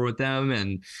lot more with them.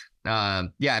 And I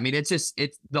mean, it's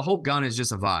the whole gun is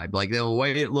just a vibe. Like the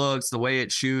way it looks, the way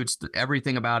it shoots,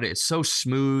 everything about it. It's so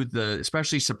smooth,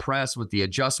 especially suppressed with the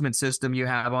adjustment system you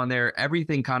have on there.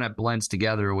 Everything kind of blends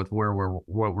together with what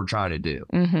we're trying to do.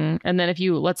 And then if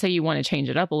let's say you want to change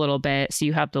it up a little bit, so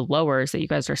you have the lowers that you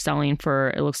guys are selling for,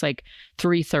 it looks like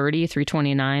 $330,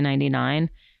 $329.99.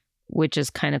 Which is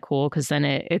kind of cool because then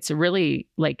it's really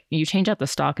like you change out the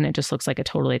stock and it just looks like a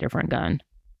totally different gun.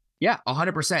 Yeah,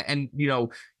 100%. And,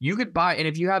 you could buy, and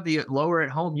if you have the lower at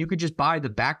home, you could just buy the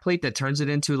back plate that turns it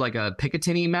into like a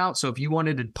Picatinny mount. So if you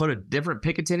wanted to put a different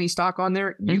Picatinny stock on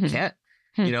there, you can.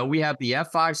 We have the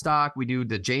F5 stock, we do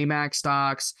the JMax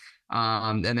stocks.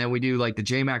 And then we do like the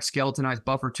JMax skeletonized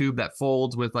buffer tube that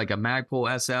folds with like a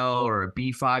Magpul SL or a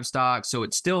B5 stock. So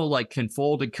it still like can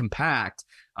fold and compact.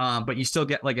 But you still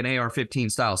get like an AR-15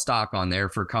 style stock on there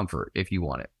for comfort if you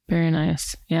want it. Very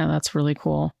nice. Yeah, that's really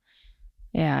cool.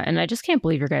 Yeah, and I just can't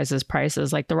believe your guys'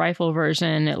 prices. Like the rifle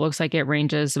version, it looks like it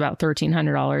ranges about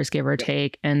 $1,300, give or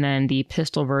take. And then the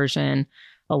pistol version,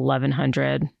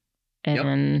 $1,100.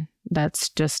 And that's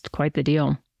just quite the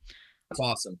deal. That's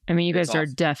awesome. I mean, you guys are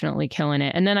definitely killing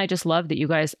it. And then I just love that you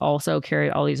guys also carry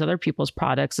all these other people's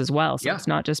products as well. So it's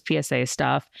not just PSA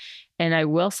stuff. And I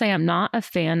will say I'm not a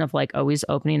fan of like always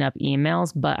opening up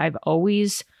emails, but I've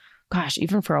always,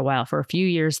 even for a while, for a few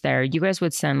years there, you guys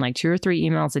would send like 2 or 3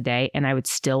 emails a day and I would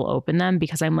still open them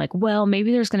because I'm like, well,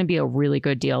 maybe there's going to be a really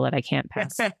good deal that I can't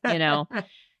pass, And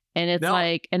it's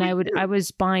I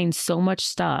was buying so much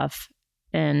stuff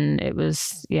and it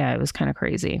was kind of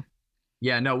crazy.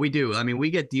 Yeah, no, we do. I mean,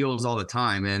 we get deals all the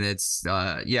time and it's,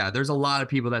 there's a lot of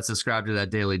people that subscribe to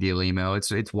that daily deal email.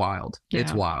 It's wild. Yeah.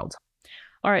 It's wild.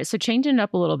 All right. So changing it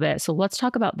up a little bit. So let's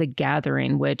talk about the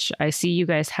gathering, which I see you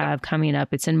guys have coming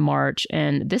up. It's in March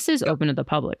and this is open to the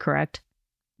public, correct?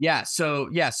 Yeah. So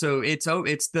it's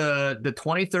the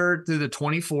 23rd through the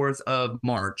 24th of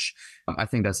March. I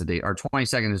think that's the date, or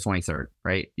 22nd to 23rd,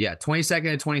 right? Yeah.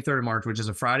 22nd to 23rd of March, which is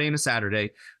a Friday and a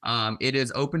Saturday. It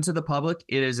is open to the public.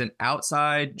 It is an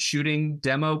outside shooting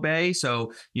demo bay.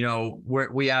 So,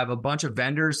 we have a bunch of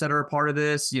vendors that are a part of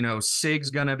this. SIG's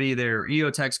going to be there.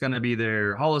 EOTech's going to be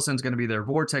there. Holosun's going to be there.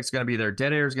 Vortex going to be there.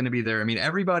 Dead Air's going to be there. I mean,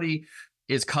 everybody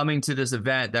is coming to this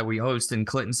event that we host in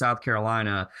Clinton, South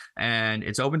Carolina, and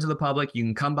it's open to the public. You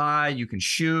can come by, you can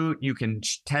shoot, you can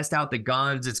test out the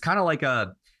guns. It's kind of like I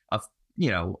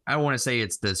don't want to say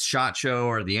it's the SHOT Show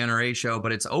or the NRA show,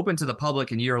 but it's open to the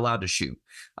public and you're allowed to shoot,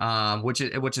 which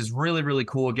is really, really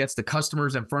cool. It gets the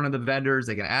customers in front of the vendors.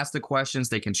 They can ask the questions.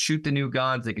 They can shoot the new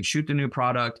guns. They can shoot the new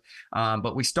product.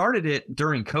 But we started it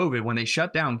during COVID when they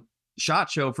shut down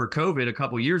SHOT Show for COVID a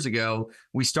couple years ago.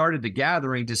 We started the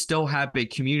gathering to still have a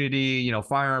community,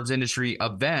 firearms industry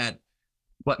event,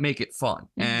 but make it fun.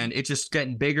 And it's just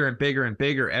getting bigger and bigger and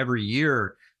bigger every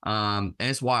year. And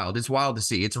it's wild. It's wild to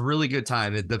see. It's a really good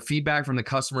time. The feedback from the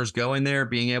customers going there,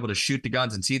 being able to shoot the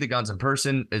guns and see the guns in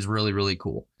person is really, really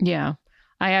cool. Yeah.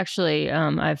 I actually,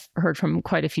 I've heard from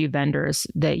quite a few vendors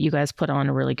that you guys put on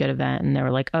a really good event and they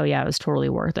were like, oh yeah, it was totally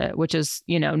worth it, which is,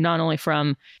 not only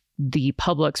from the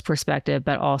public's perspective,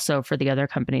 but also for the other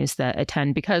companies that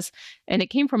attend and it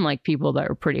came from like people that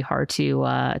were pretty hard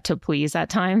to please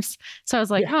at times. So I was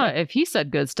like, if he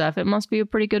said good stuff, it must be a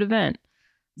pretty good event.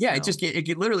 Yeah, so.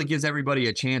 It literally gives everybody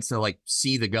a chance to like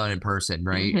see the gun in person,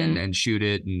 right? And shoot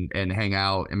it and hang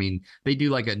out. I mean, they do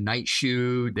like a night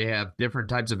shoot. They have different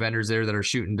types of vendors there that are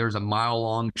shooting. There's a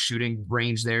mile-long shooting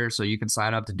range there, so you can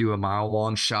sign up to do a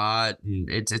mile-long shot. And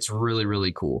it's really,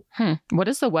 really cool. What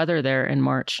is the weather there in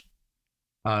March?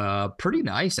 Pretty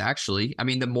nice actually. I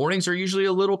mean, the mornings are usually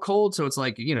a little cold, so it's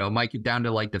like, might get down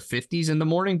to like the 50s in the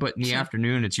morning, but in the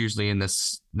afternoon it's usually in the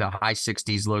high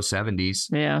 60s, low 70s.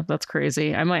 Yeah, that's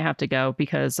crazy. I might have to go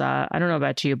because I don't know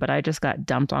about you, but I just got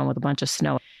dumped on with a bunch of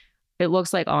snow. It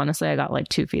looks like, honestly, I got like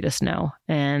 2 feet of snow,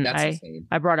 and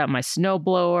I brought out my snow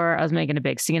blower. I was making a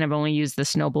big scene. I've only used the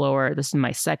snow blower. This is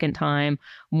my second time.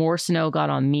 More snow got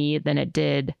on me than it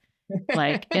did.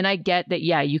 And I get that,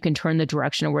 yeah, you can turn the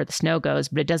direction of where the snow goes,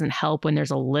 but it doesn't help when there's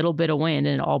a little bit of wind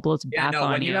and it all blows back on you.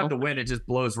 When you have the wind, it just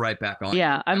blows right back on.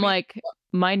 Yeah,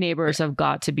 my neighbors have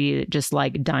got to be just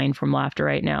like dying from laughter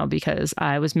right now because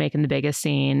I was making the biggest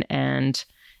scene and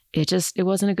it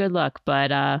wasn't a good look.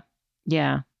 But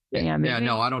yeah. Yeah,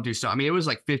 no, I don't do so. I mean, it was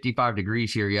like 55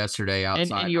 degrees here yesterday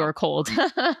outside. And you were cold.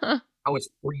 I was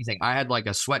freezing. I had like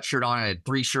a sweatshirt on. I had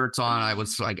 3 shirts on. I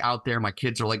was like out there. My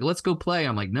kids are like, let's go play.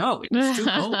 I'm like, no, it's too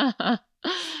cold.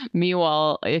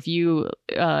 Meanwhile, if you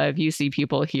see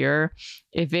people here,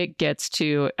 if it gets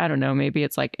to, I don't know, maybe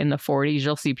it's like in the 40s,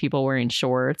 you'll see people wearing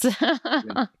shorts.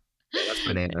 Yeah, that's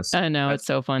bananas. I know. It's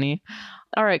so funny.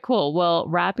 All right, cool. Well,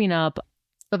 wrapping up,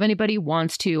 if anybody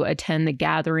wants to attend the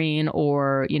gathering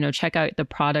or, check out the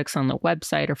products on the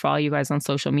website or follow you guys on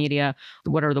social media,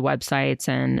 what are the websites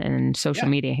and social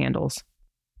media handles?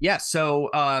 Yeah. So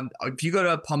if you go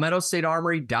to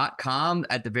palmettostatearmory.com,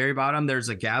 at the very bottom, there's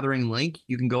a gathering link.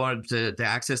 You can go on to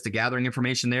access the gathering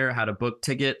information there, how to book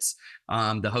tickets,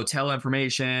 the hotel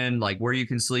information, like where you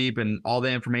can sleep, and all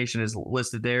the information is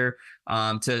listed there.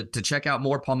 To check out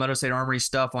more Palmetto State Armory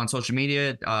stuff on social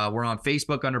media, we're on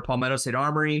Facebook under Palmetto State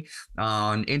Armory.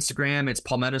 On Instagram, it's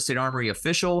Palmetto State Armory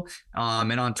Official.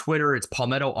 And on Twitter, it's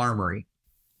Palmetto Armory.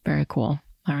 Very cool.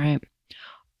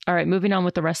 All right, moving on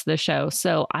with the rest of the show.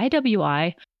 So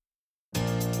IWI.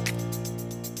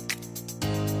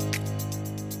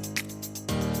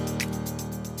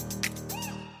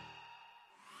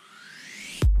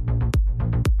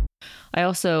 I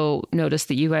also noticed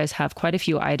that you guys have quite a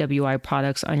few IWI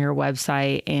products on your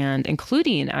website, and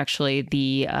including actually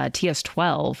the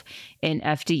TS12 in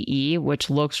FDE,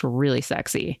 which looks really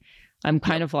sexy. I'm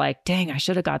kind of like, dang, I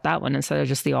should have got that one instead of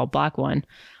just the all black one.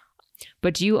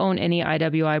 But do you own any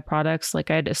IWI products?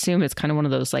 Like, I'd assume it's kind of one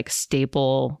of those like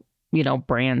staple,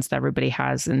 brands that everybody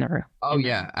has in their. Oh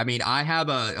yeah. I mean, I have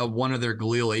a one of their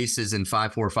Galil Aces in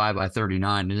 545 by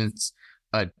 39, and it's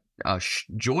a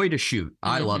joy to shoot.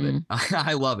 I love it.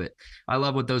 I love it. I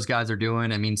love what those guys are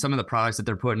doing. I mean, some of the products that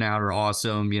they're putting out are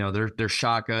awesome. Their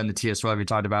shotgun, the TS12 you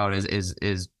talked about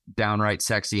is downright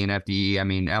sexy in FDE. I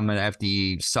mean, I'm an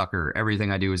FDE sucker.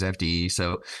 Everything I do is FDE.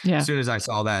 So As soon as I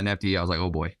saw that in FDE, I was like, oh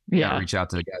boy, gotta reach out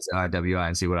to the guys at IWI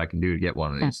and see what I can do to get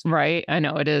one of these. Right. I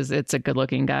know it is. It's a good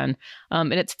looking gun.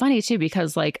 And it's funny too,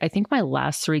 because like, I think my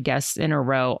last 3 guests in a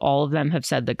row, all of them have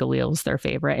said the Galil's their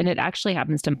favorite, and it actually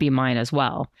happens to be mine as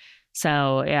well.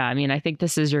 So yeah, I mean, I think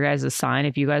this is your guys' sign.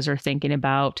 If you guys are thinking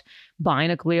about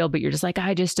buying a Galil, but you're just like,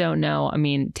 I just don't know. I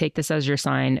mean, take this as your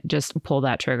sign. Just pull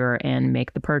that trigger and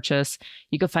make the purchase.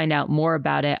 You can find out more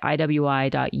about it,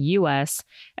 iwi.us.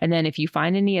 And then if you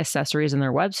find any accessories in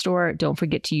their web store, don't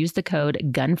forget to use the code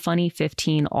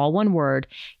GUNFUNNY15, all one word.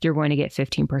 You're going to get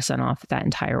 15% off that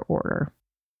entire order.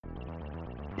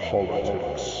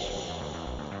 Politics.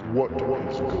 What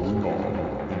is going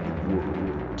on in the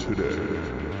world today?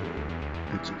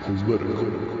 It's political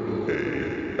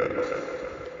AF.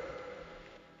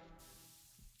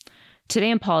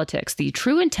 Today in politics, the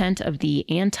true intent of the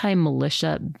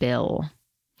anti-militia bill.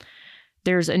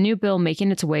 There's a new bill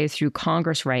making its way through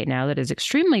Congress right now that is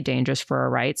extremely dangerous for our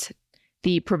rights.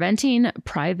 The Preventing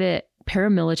Private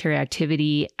Paramilitary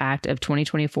Activity Act of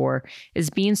 2024 is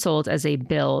being sold as a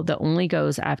bill that only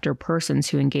goes after persons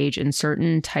who engage in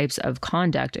certain types of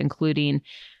conduct, including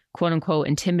quote unquote,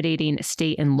 intimidating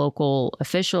state and local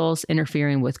officials,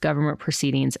 interfering with government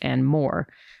proceedings, and more.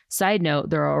 Side note,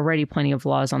 there are already plenty of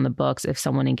laws on the books if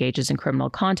someone engages in criminal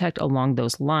conduct along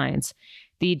those lines.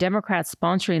 The Democrats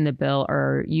sponsoring the bill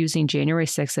are using January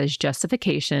 6th as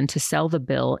justification to sell the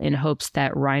bill in hopes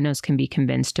that rhinos can be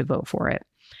convinced to vote for it.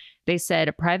 They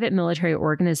said private military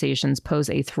organizations pose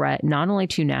a threat not only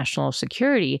to national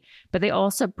security, but they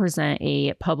also present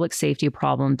a public safety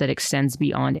problem that extends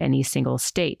beyond any single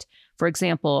state. For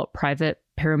example, private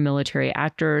paramilitary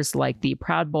actors like the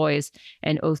Proud Boys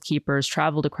and Oath Keepers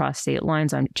traveled across state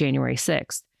lines on January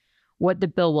 6th. What the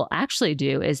bill will actually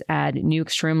do is add new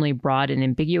extremely broad and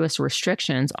ambiguous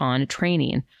restrictions on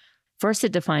training. First,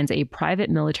 it defines a private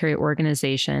military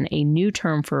organization, a new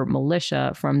term for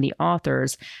militia from the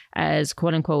authors, as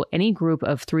quote unquote, any group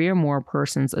of 3 or more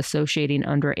persons associating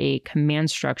under a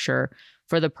command structure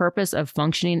for the purpose of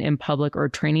functioning in public or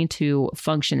training to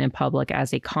function in public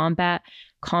as a combat,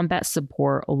 combat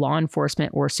support, law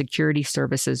enforcement, or security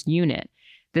services unit.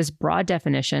 This broad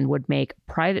definition would make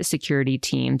private security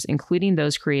teams, including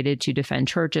those created to defend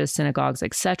churches, synagogues,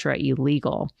 etc.,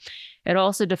 illegal. It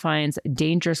also defines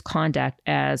dangerous conduct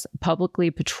as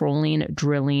publicly patrolling,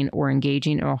 drilling, or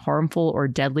engaging in harmful or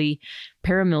deadly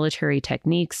paramilitary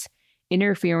techniques,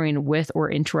 interfering with or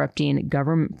interrupting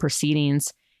government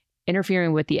proceedings,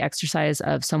 interfering with the exercise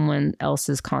of someone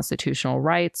else's constitutional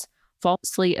rights,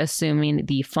 falsely assuming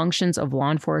the functions of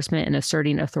law enforcement and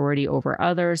asserting authority over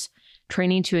others,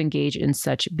 training to engage in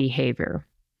such behavior.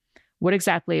 What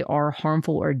exactly are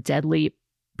harmful or deadly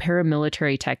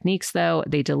paramilitary techniques, though?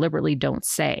 They deliberately don't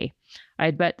say.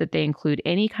 I'd bet that they include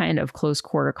any kind of close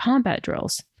quarter combat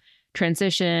drills.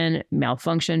 Transition,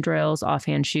 malfunction drills,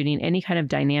 offhand shooting, any kind of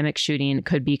dynamic shooting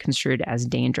could be construed as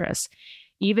dangerous.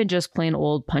 Even just plain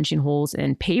old punching holes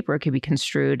in paper could be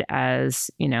construed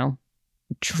as,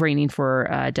 training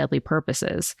for deadly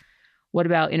purposes. What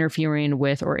about interfering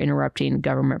with or interrupting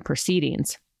government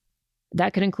proceedings?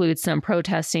 That could include some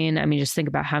protesting. I mean, just think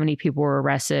about how many people were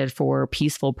arrested for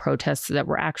peaceful protests that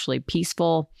were actually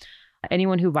peaceful.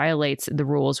 Anyone who violates the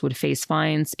rules would face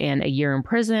fines and a year in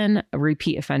prison.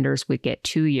 Repeat offenders would get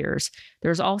 2 years.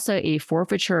 There's also a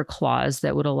forfeiture clause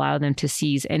that would allow them to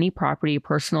seize any property,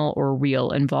 personal or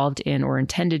real, involved in or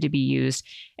intended to be used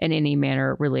in any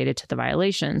manner related to the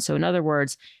violation. So in other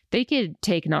words, they could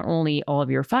take not only all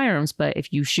of your firearms, but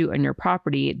if you shoot on your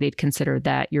property, they'd consider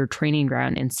that your training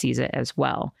ground and seize it as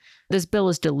well. This bill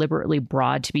is deliberately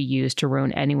broad to be used to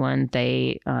ruin anyone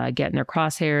they get in their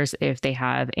crosshairs if they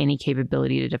have any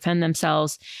capability to defend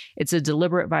themselves. It's a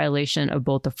deliberate violation of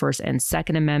both the First and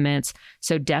Second Amendments.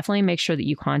 So definitely make sure that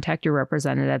you contact your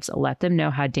representatives, let them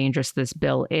know how dangerous this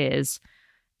bill is.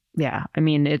 Yeah, I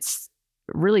mean, it's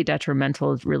really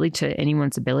detrimental really to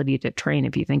anyone's ability to train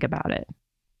if you think about it.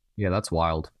 Yeah, that's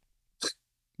wild.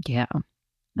 Yeah,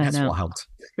 that's wild.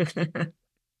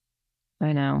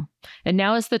 I know. And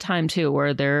now is the time too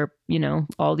where they're,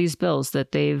 all these bills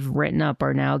that they've written up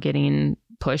are now getting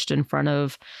pushed in front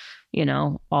of,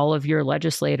 all of your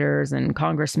legislators and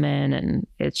congressmen. And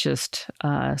it's just,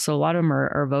 so a lot of them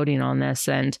are voting on this.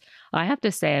 And I have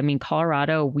to say, I mean,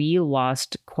 Colorado, we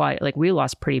lost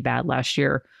pretty bad last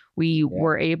year. We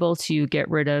were able to get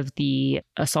rid of the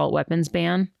assault weapons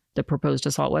ban, the proposed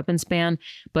assault weapons ban,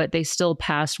 but they still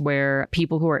passed where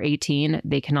people who are 18,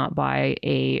 they cannot buy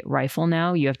a rifle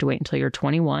now. You have to wait until you're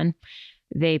 21.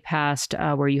 They passed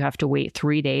where you have to wait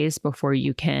 3 days before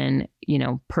you can,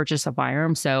 purchase a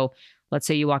firearm. So let's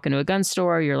say you walk into a gun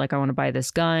store, you're like, I want to buy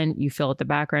this gun. You fill out the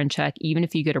background check. Even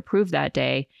if you get approved that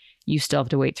day, you still have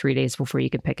to wait 3 days before you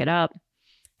can pick it up.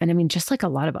 And I mean, just like a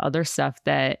lot of other stuff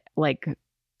that, like,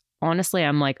 honestly,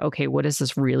 I'm like, okay, what is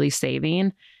this really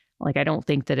saving? Like, I don't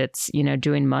think that it's,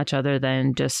 doing much other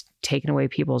than just taking away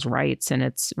people's rights, and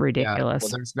it's ridiculous.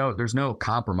 Yeah, well, there's no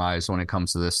compromise when it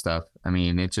comes to this stuff. I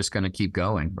mean, it's just going to keep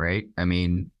going, right? I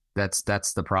mean, that's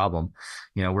the problem.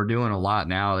 We're doing a lot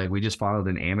now. Like, we just filed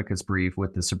an amicus brief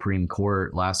with the Supreme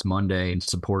Court last Monday in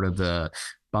support of the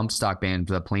bump stock ban,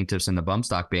 the plaintiffs in the bump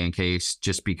stock ban case,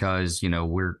 just because,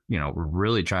 we're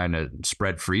really trying to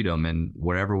spread freedom, and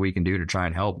whatever we can do to try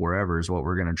and help wherever is what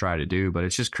we're going to try to do. But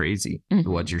it's just crazy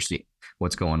what you're seeing,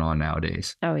 what's going on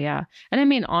nowadays. Oh, yeah. And I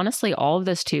mean, honestly, all of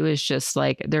this too is just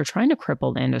like, they're trying to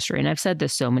cripple the industry. And I've said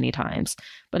this so many times,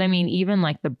 but I mean, even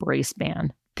like the brace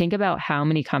ban. Think about how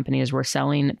many companies were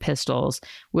selling pistols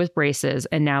with braces,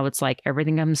 and now it's like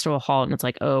everything comes to a halt, and it's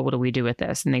like, oh, what do we do with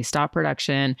this? And they stop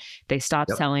production, they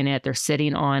stop selling it. They're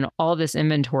sitting on all this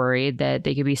inventory that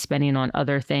they could be spending on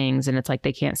other things, and it's like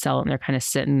they can't sell it, and they're kind of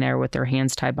sitting there with their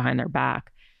hands tied behind their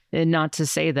back. And not to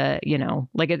say that,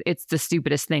 it's the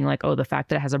stupidest thing, like, oh, the fact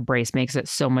that it has a brace makes it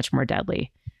so much more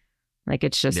deadly. Like,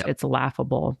 it's just, it's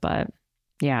laughable. But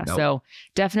yeah, so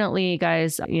definitely,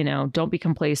 guys, don't be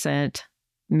complacent.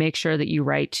 Make sure that you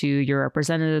write to your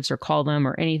representatives or call them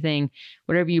or anything,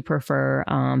 whatever you prefer,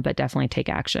 but definitely take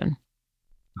action.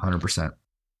 100%.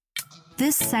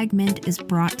 This segment is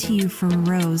brought to you from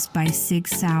Rose by Sig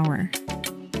Sauer.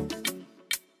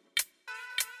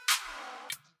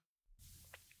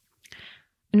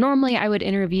 Normally, I would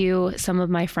interview some of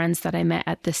my friends that I met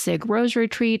at the Sig Rose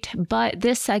retreat, but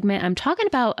this segment, I'm talking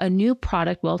about a new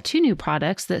product, well, 2 new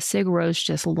products that Sig Rose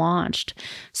just launched.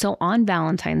 So on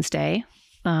Valentine's Day,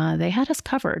 they had us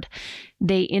covered.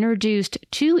 They introduced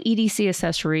 2 EDC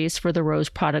accessories for the Rose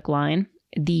product line,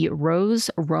 the Rose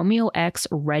Romeo X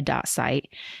Red Dot sight,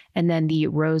 and then the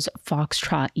Rose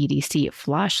Foxtrot EDC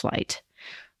flashlight.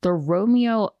 The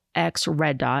Romeo X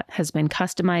Red Dot has been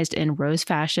customized in Rose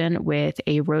fashion with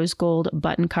a rose gold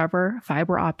button cover,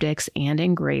 fiber optics, and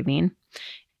engraving.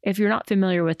 If you're not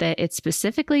familiar with it, it's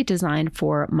specifically designed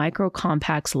for micro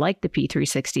compacts like the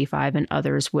P365 and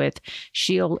others with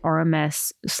Shield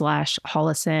RMS /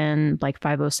 Holosun like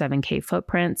 507K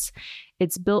footprints.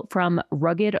 It's built from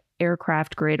rugged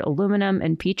aircraft grade aluminum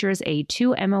and features a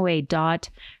 2 MOA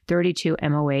dot, 32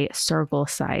 MOA circle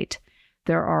sight.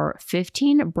 There are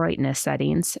 15 brightness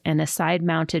settings and a side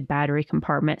mounted battery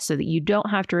compartment so that you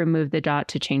don't have to remove the dot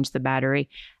to change the battery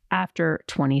after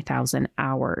 20,000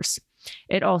 hours.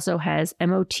 It also has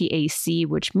MOTAC,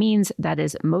 which means that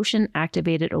is motion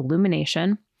activated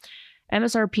illumination.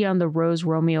 MSRP on the Rose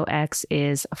Romeo X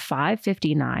is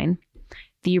 $559.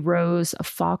 The Rose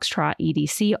Foxtrot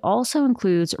EDC also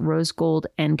includes rose gold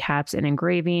end caps and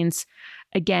engravings.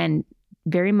 Again,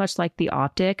 very much like the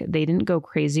Optic, they didn't go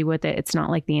crazy with it. It's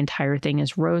not like the entire thing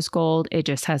is rose gold. It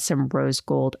just has some rose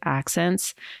gold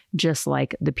accents, just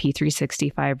like the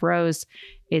P365 Rose.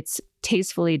 It's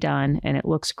tastefully done and it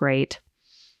looks great.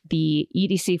 The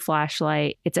EDC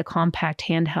flashlight, it's a compact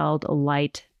handheld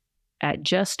light at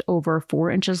just over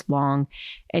 4 inches long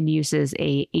and uses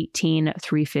a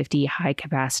 18350 high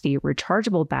capacity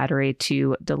rechargeable battery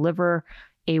to deliver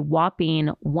a whopping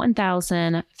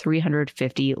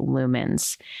 1,350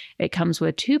 lumens. It comes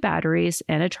with 2 batteries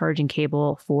and a charging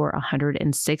cable for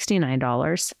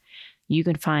 $169. You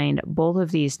can find both of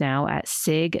these now at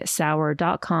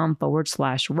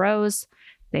sigsauer.com/rose.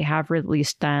 They have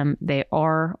released them. They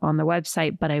are on the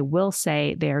website, but I will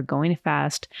say they are going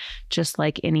fast, just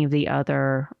like any of the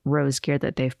other Rose gear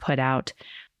that they've put out.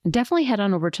 Definitely head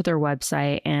on over to their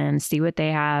website and see what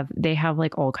they have. They have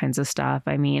like all kinds of stuff.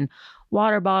 I mean,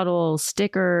 water bottles,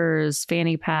 stickers,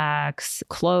 fanny packs,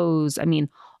 clothes. I mean,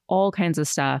 all kinds of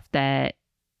stuff that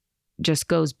just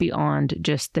goes beyond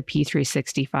just the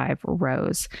P365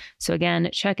 Rose. So again,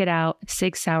 check it out,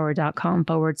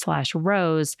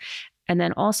 sigsauer.com/rose. And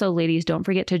then also, ladies, don't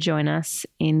forget to join us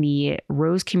in the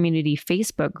Rose Community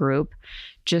Facebook group.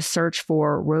 Just search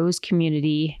for Rose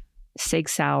Community Sig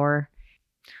Sauer.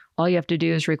 All you have to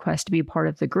do is request to be part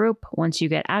of the group. Once you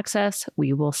get access,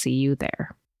 we will see you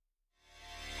there.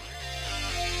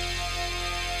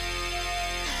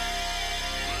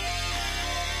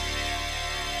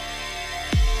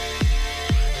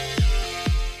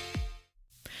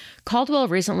 Caldwell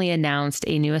recently announced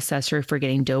a new accessory for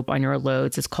getting dope on your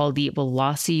loads. It's called the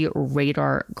Velocity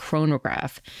Radar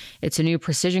Chronograph. It's a new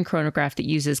precision chronograph that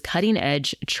uses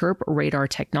cutting-edge chirp radar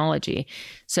technology.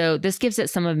 So this gives it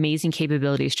some amazing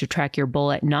capabilities to track your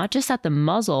bullet, not just at the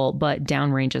muzzle, but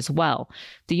downrange as well.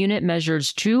 The unit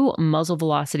measures true muzzle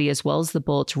velocity as well as the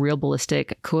bullet's real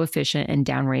ballistic coefficient and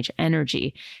downrange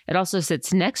energy. It also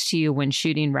sits next to you when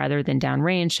shooting rather than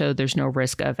downrange, so there's no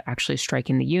risk of actually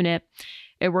striking the unit.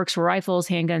 It works for rifles,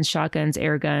 handguns, shotguns,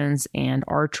 air guns, and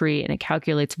archery, and it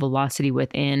calculates velocity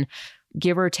within,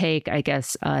 give or take,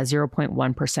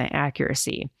 0.1%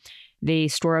 accuracy. They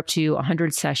store up to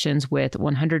 100 sessions with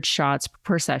 100 shots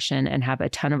per session and have a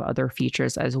ton of other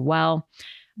features as well.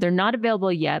 They're not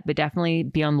available yet, but definitely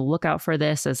be on the lookout for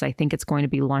this, as I think it's going to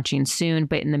be launching soon.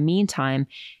 But in the meantime,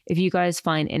 if you guys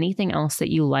find anything else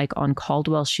that you like on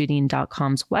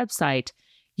CaldwellShooting.com's website,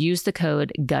 use the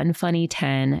code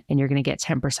GUNFUNNY10 and you're going to get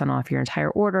 10% off your entire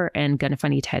order. And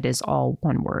GUNFUNNY10 is all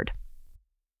one word.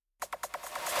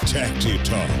 Tacti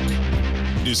Talk.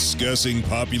 Discussing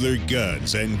popular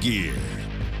guns and gear.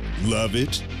 Love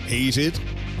it? Hate it?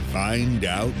 Find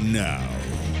out now.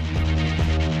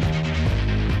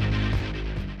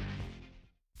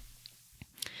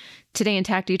 Today in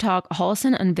Tacti Talk,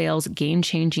 Holosun unveils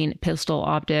game-changing pistol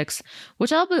optics,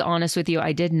 which I'll be honest with you,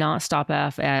 I did not stop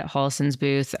off at Holosun's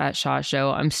booth at SHOT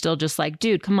Show. I'm still just like,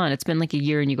 dude, come on. It's been like a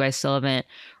year and you guys still haven't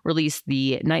released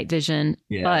the night vision.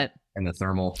 Yeah, but and the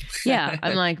thermal. yeah,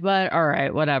 I'm like, but all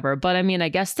right, whatever. But I mean, I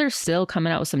guess they're still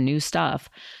coming out with some new stuff.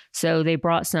 So they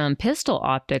brought some pistol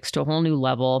optics to a whole new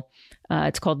level.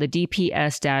 It's called the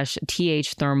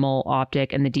DPS-TH thermal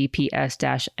optic and the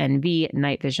DPS-NV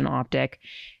night vision optic.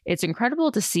 It's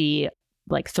incredible to see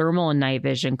like thermal and night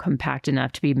vision compact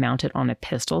enough to be mounted on a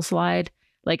pistol slide.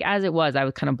 Like as it was, I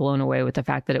was kind of blown away with the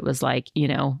fact that it was like, you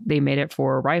know, they made it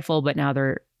for a rifle, but now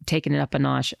they're taking it up a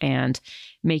notch and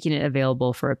making it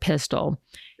available for a pistol.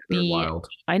 Wild.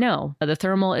 I know. The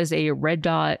thermal is a red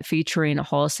dot featuring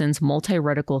Holosun's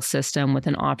multi-reticle system with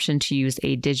an option to use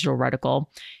a digital reticle.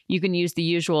 You can use the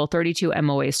usual 32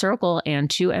 MOA circle and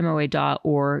 2 MOA dot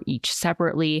or each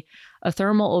separately. A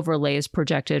thermal overlay is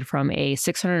projected from a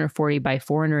 640 by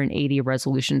 480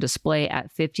 resolution display at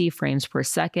 50 frames per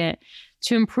second.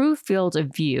 To improve field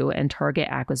of view and target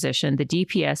acquisition, the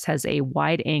DPS has a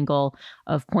wide angle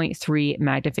of 0.3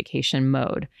 magnification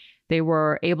mode. They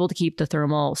were able to keep the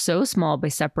thermal so small by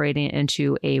separating it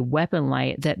into a weapon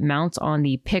light that mounts on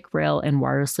the PIC rail and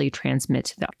wirelessly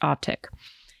transmits to the optic.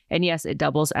 And yes, it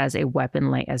doubles as a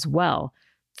weapon light as well.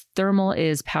 Thermal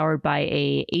is powered by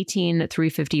a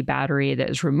 18350 battery that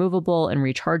is removable and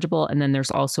rechargeable. And then there's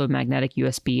also a magnetic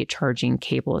USB charging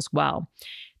cable as well.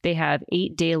 They have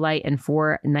 8 daylight and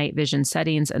 4 night vision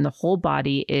settings, and the whole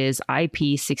body is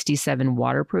IP67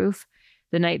 waterproof.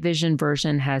 The night vision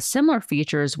version has similar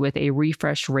features with a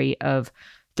refresh rate of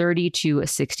 30 to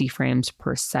 60 frames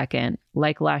per second.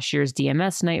 Like last year's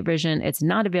DMS night vision, it's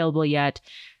not available yet.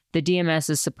 The DMS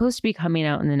is supposed to be coming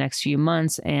out in the next few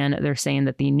months, and they're saying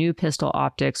that the new pistol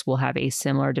optics will have a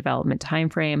similar development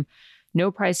timeframe.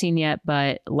 No pricing yet,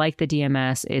 but like the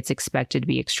DMS, it's expected to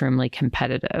be extremely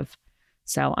competitive.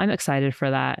 So I'm excited for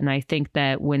that. And I think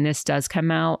that when this does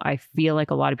come out, I feel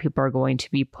like a lot of people are going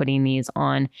to be putting these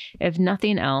on, if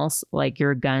nothing else, like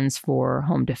your guns for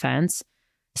home defense,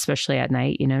 especially at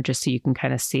night, just so you can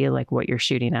kind of see like what you're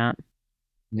shooting at.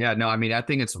 Yeah, no, I mean, I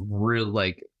think it's real,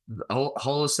 like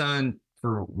Holosun,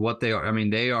 for what they are. I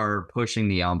mean, they are pushing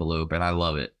the envelope, and I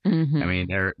love it. Mm-hmm. I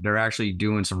mean, they're actually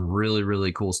doing some really,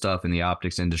 really cool stuff in the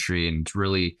optics industry, and it's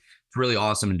really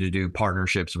awesome to do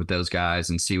partnerships with those guys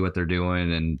and see what they're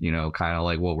doing, and kind of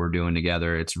like what we're doing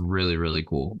together. It's really, really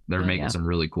cool. They're making some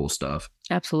really cool stuff.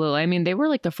 Absolutely. I mean, they were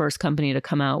like the first company to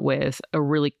come out with a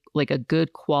really like a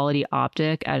good quality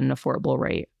optic at an affordable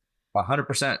rate.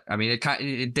 100%. I mean,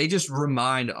 they just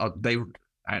remind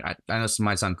I know this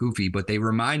might sound goofy, but they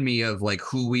remind me of like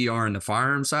who we are in the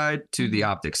firearm side to the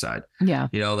optic side. Yeah.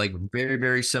 Like very,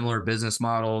 very similar business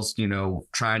models,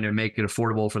 trying to make it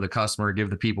affordable for the customer, give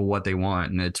the people what they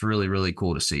want. And it's really, really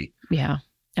cool to see. Yeah,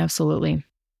 absolutely.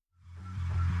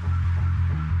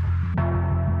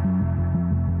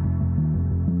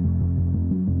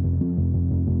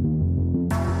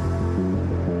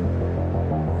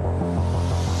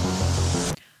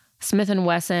 Smith &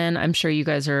 Wesson, I'm sure you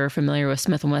guys are familiar with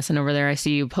Smith & Wesson over there. I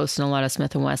see you posting a lot of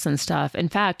Smith & Wesson stuff. In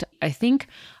fact, I think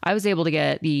I was able to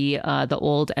get the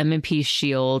old M&P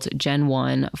Shield Gen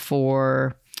 1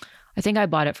 for, I think I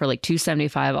bought it for like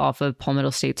 $275 off of Palmetto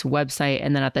State's website.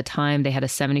 And then at the time they had a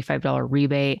 $75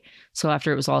 rebate. So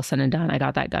after it was all said and done, I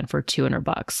got that gun for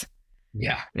 $200.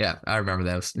 Yeah. I remember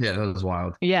those. Yeah, that was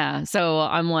wild. Yeah. So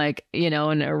I'm like,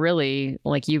 and really,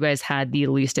 like, you guys had the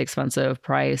least expensive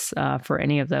price for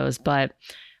any of those, but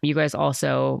you guys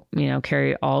also,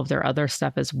 carry all of their other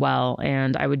stuff as well.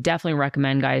 And I would definitely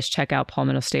recommend guys check out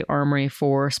Palmetto State Armory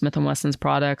for Smith & Wesson's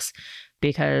products,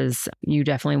 because you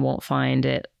definitely won't find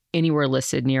it anywhere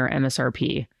listed near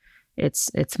MSRP.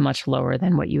 It's much lower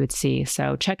than what you would see.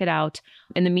 So check it out.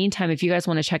 In the meantime, if you guys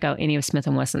want to check out any of Smith &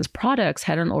 Wesson's products,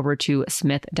 head on over to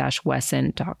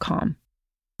smith-wesson.com.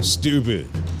 Stupid,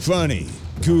 funny,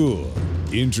 cool,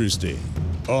 interesting,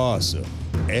 awesome,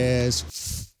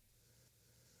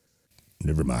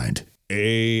 never mind,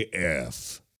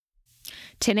 AF.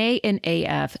 Today in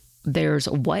AF, there's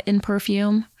what in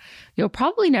perfume? You'll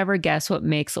probably never guess what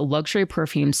makes luxury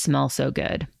perfume smell so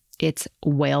good. It's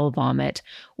whale vomit,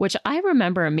 which I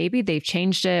remember, maybe they've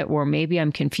changed it, or maybe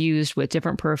I'm confused with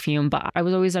different perfume, but I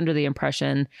was always under the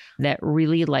impression that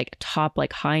really like top,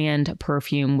 like high-end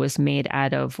perfume was made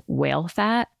out of whale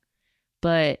fat.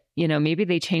 But, maybe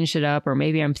they changed it up, or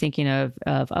maybe I'm thinking of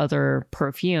other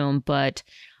perfume, but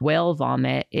whale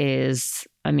vomit is,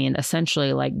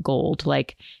 essentially like gold.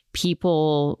 Like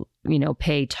people,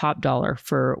 pay top dollar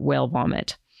for whale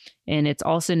vomit. And it's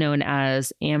also known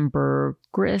as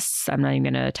ambergris. I'm not even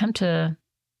going to attempt to,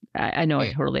 I know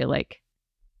I totally like.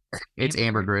 It's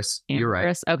ambergris. You're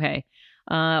right. Okay.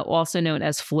 Also known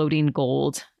as floating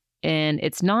gold. And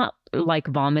it's not like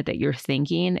vomit that you're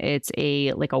thinking. It's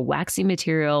a waxy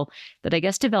material that I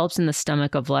guess develops in the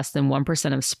stomach of less than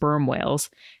 1% of sperm whales.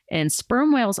 And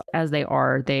sperm whales, as they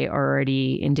are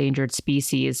already endangered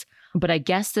species. But I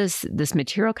guess this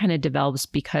material kind of develops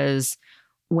because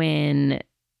when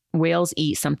whales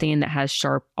eat something that has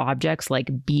sharp objects like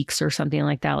beaks or something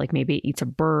like that, like maybe it eats a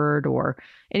bird or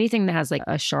anything that has like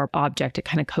a sharp object, it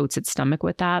kind of coats its stomach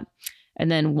with that.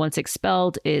 And then once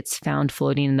expelled, it's found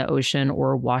floating in the ocean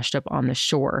or washed up on the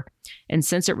shore. And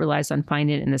since it relies on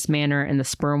finding it in this manner and the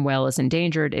sperm whale is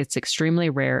endangered, it's extremely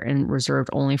rare and reserved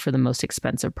only for the most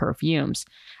expensive perfumes.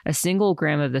 A single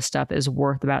gram of this stuff is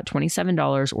worth about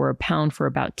 $27 or a pound for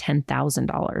about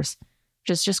 $10,000.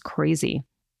 Just crazy.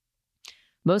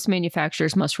 Most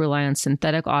manufacturers must rely on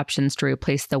synthetic options to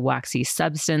replace the waxy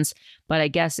substance, but I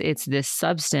guess it's this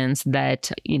substance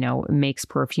that, makes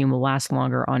perfume last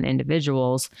longer on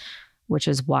individuals, which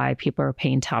is why people are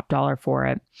paying top dollar for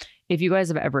it. If you guys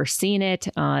have ever seen it,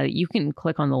 you can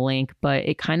click on the link, but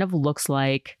it kind of looks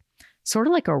like, sort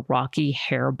of like a rocky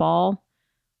hairball,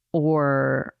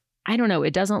 or I don't know.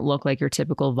 It doesn't look like your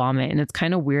typical vomit. And it's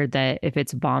kind of weird that if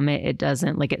it's vomit, it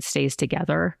doesn't like it stays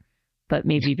together. But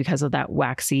maybe because of that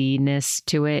waxiness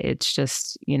to it, it's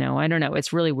just, you know, I don't know.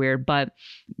 It's really weird. But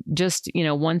just, you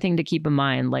know, one thing to keep in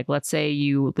mind, like let's say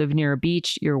you live near a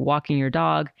beach, you're walking your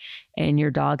dog and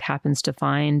your dog happens to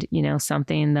find, you know,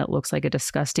 something that looks like a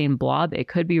disgusting blob. It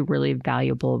could be really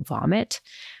valuable vomit,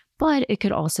 but it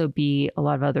could also be a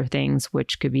lot of other things,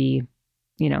 which could be,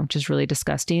 you know, just really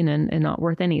disgusting and not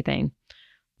worth anything.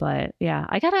 But yeah,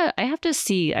 I have to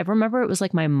see. I remember it was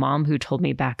like my mom who told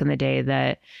me back in the day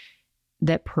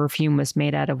that perfume was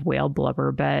made out of whale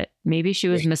blubber, but maybe she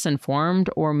was misinformed,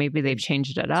 or maybe they've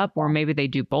changed it up, or maybe they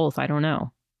do both. I don't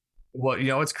know. Well, you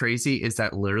know what's crazy is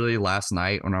that literally last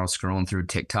night when I was scrolling through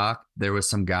TikTok, there was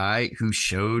some guy who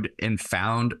showed and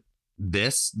found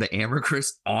the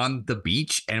ambergris on the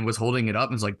beach and was holding it up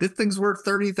and was like, this thing's worth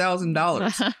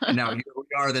 $30,000. And now here we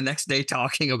are the next day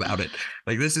talking about it.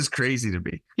 Like, this is crazy to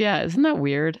me. Yeah. Isn't that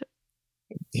weird?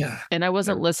 Yeah. And I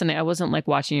wasn't listening. I wasn't like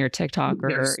watching your TikTok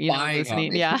or, you know,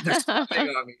 listening. Yeah.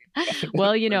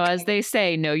 Well, you know, as they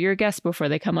say, know your guests before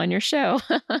they come on your show.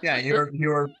 Yeah.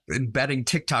 You're embedding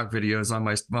TikTok videos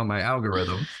on my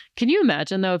algorithm. Can you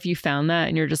imagine though, if you found that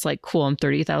and you're just like, cool, I'm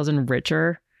 30,000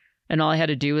 richer and all I had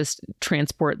to do was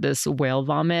transport this whale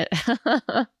vomit.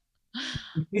 I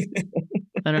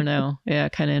don't know. Yeah.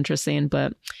 Kind of interesting.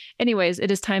 But anyways,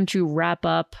 it is time to wrap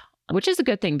up, which is a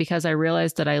good thing because I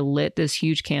realized that I lit this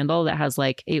huge candle that has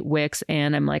like 8 wicks.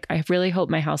 And I'm like, I really hope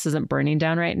my house isn't burning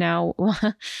down right now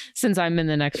since I'm in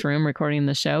the next room recording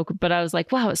the show. But I was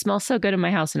like, wow, it smells so good in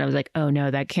my house. And I was like, oh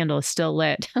no, that candle is still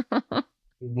lit.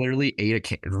 Literally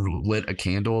lit a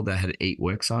candle that had 8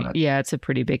 wicks on it. Yeah, it's a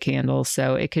pretty big candle.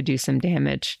 So it could do some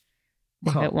damage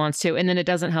if it wants to. And then it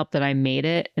doesn't help that I made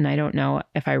it. And I don't know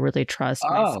if I really trust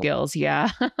my skills.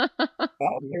 Yeah.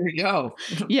 Oh, there we go.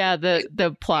 Yeah,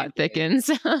 the plot thickens.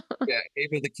 Yeah,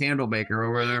 Ava the candle maker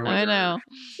over there. I know.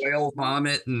 Whale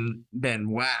vomit and then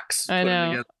wax. I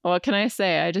know. What can I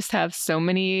say? I just have so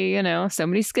many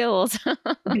skills.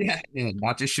 Yeah,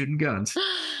 not just shooting guns.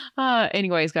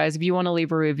 Anyways, guys, if you want to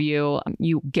leave a review,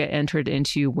 you get entered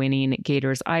into winning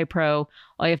Gator's iPro.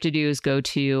 All you have to do is go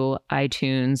to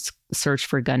iTunes, search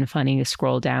for Gun Funny,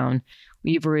 scroll down,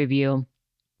 leave a review.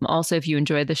 Also, if you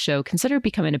enjoyed the show, consider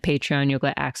becoming a Patreon. You'll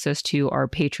get access to our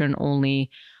patron-only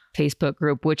Facebook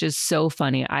group, which is so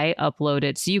funny. I upload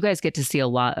it, so you guys get to see a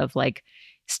lot of like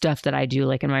stuff that I do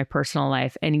like in my personal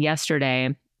life. And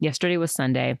yesterday was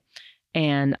Sunday,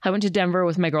 and I went to Denver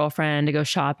with my girlfriend to go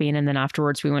shopping. And then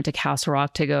afterwards, we went to Castle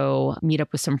Rock to go meet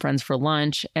up with some friends for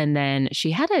lunch. And then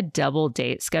she had a double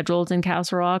date scheduled in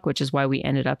Castle Rock, which is why we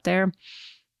ended up there.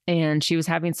 And she was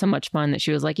having so much fun that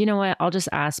she was like, you know what? I'll just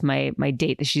ask my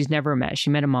date that she's never met. She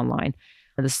met him online.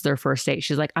 This is their first date.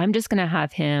 She's like, I'm just going to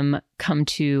have him come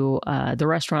to the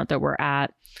restaurant that we're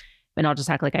at. And I'll just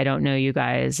act like I don't know you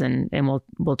guys. And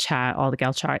we'll chat. All the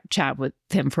gals chat with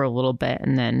him for a little bit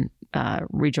and then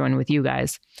rejoin with you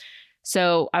guys.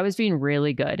 So I was being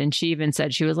really good. And she even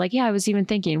said, she was like, yeah, I was even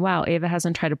thinking, wow, Ava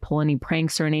hasn't tried to pull any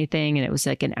pranks or anything. And it was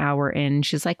like an hour in.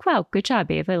 She's like, wow, good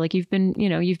job, Ava. Like you've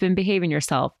been behaving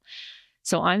yourself.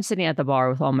 So I'm sitting at the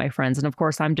bar with all my friends. And of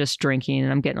course, I'm just drinking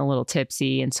and I'm getting a little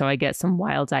tipsy. And so I get some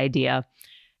wild idea.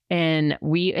 And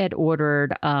we had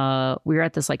ordered, we were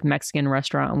at this like Mexican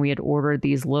restaurant and we had ordered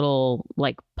these little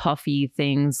like puffy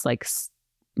things like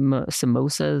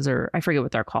samosas, or I forget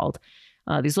what they're called.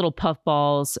 These little puff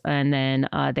balls. And then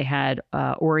they had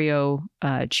Oreo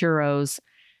churros.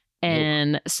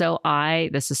 And so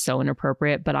this is so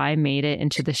inappropriate, but I made it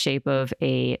into the shape of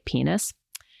a penis.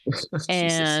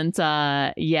 And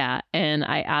and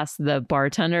I asked the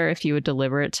bartender if he would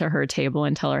deliver it to her table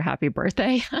and tell her happy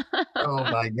birthday. Oh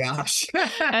my gosh.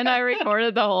 And I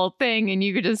recorded the whole thing and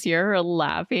you could just hear her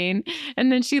laughing.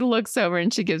 And then she looks over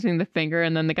and she gives me the finger.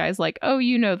 And then the guy's like, oh,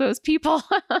 you know those people.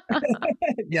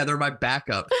 Yeah, they're my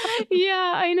backup.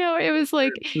 Yeah, I know. It was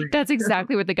like, that's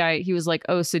exactly what the guy, he was like,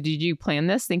 oh, so did you plan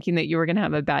this thinking that you were going to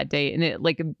have a bad date? And it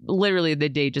like literally the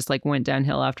day just like went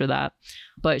downhill after that.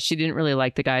 But she didn't really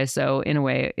like the guy. So in a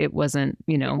way, it wasn't,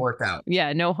 it worked out.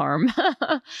 Yeah, no harm.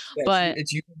 Yeah, but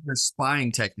it's using your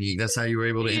spying technique. That's how you were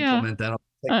able to implement that on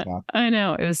TikTok. I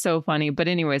know. It was so funny. But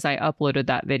anyways, I uploaded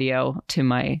that video to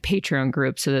my Patreon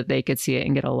group so that they could see it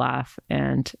and get a laugh.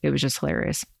 And it was just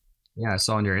hilarious. Yeah, I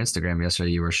saw on your Instagram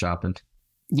yesterday you were shopping.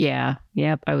 Yeah.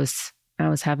 Yep. I was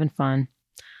having fun.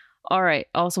 All right.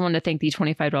 Also want to thank the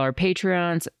 $25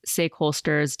 Patreons, Sake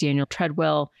Holsters, Daniel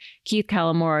Treadwell, Keith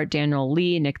Callamore, Daniel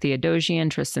Lee, Nick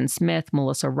Theodosian, Tristan Smith,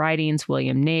 Melissa Ridings,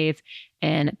 William Nave,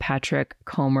 and Patrick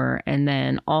Comer. And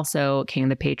then also King of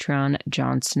the Patreon,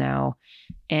 Jon Snow.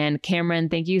 And Cameron,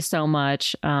 thank you so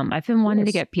much. I've been wanting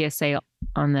to get PSA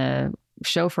on the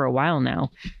show for a while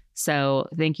now. So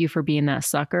thank you for being that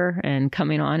sucker and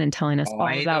coming on and telling us all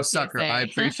about sucker. PSA. I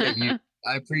appreciate you.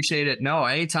 I appreciate it. No,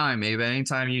 anytime, Ava.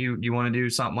 Anytime you want to do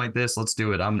something like this, let's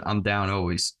do it. I'm down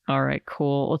always. All right,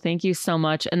 cool. Well, thank you so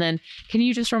much. And then can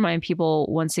you just remind people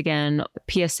once again,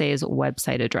 PSA's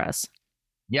website address?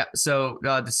 Yeah. So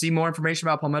to see more information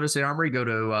about Palmetto State Armory, go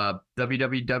to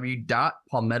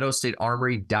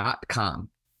www.palmettostatearmory.com.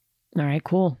 All right,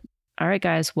 cool. All right,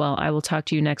 guys. Well, I will talk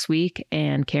to you next week.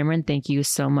 And Cameron, thank you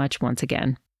so much once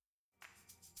again.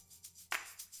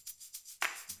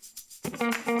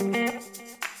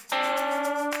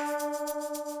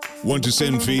 Want to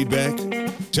send feedback?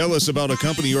 Tell us about a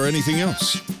company or anything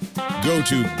else. Go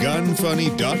to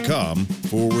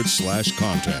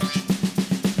gunfunny.com/contact.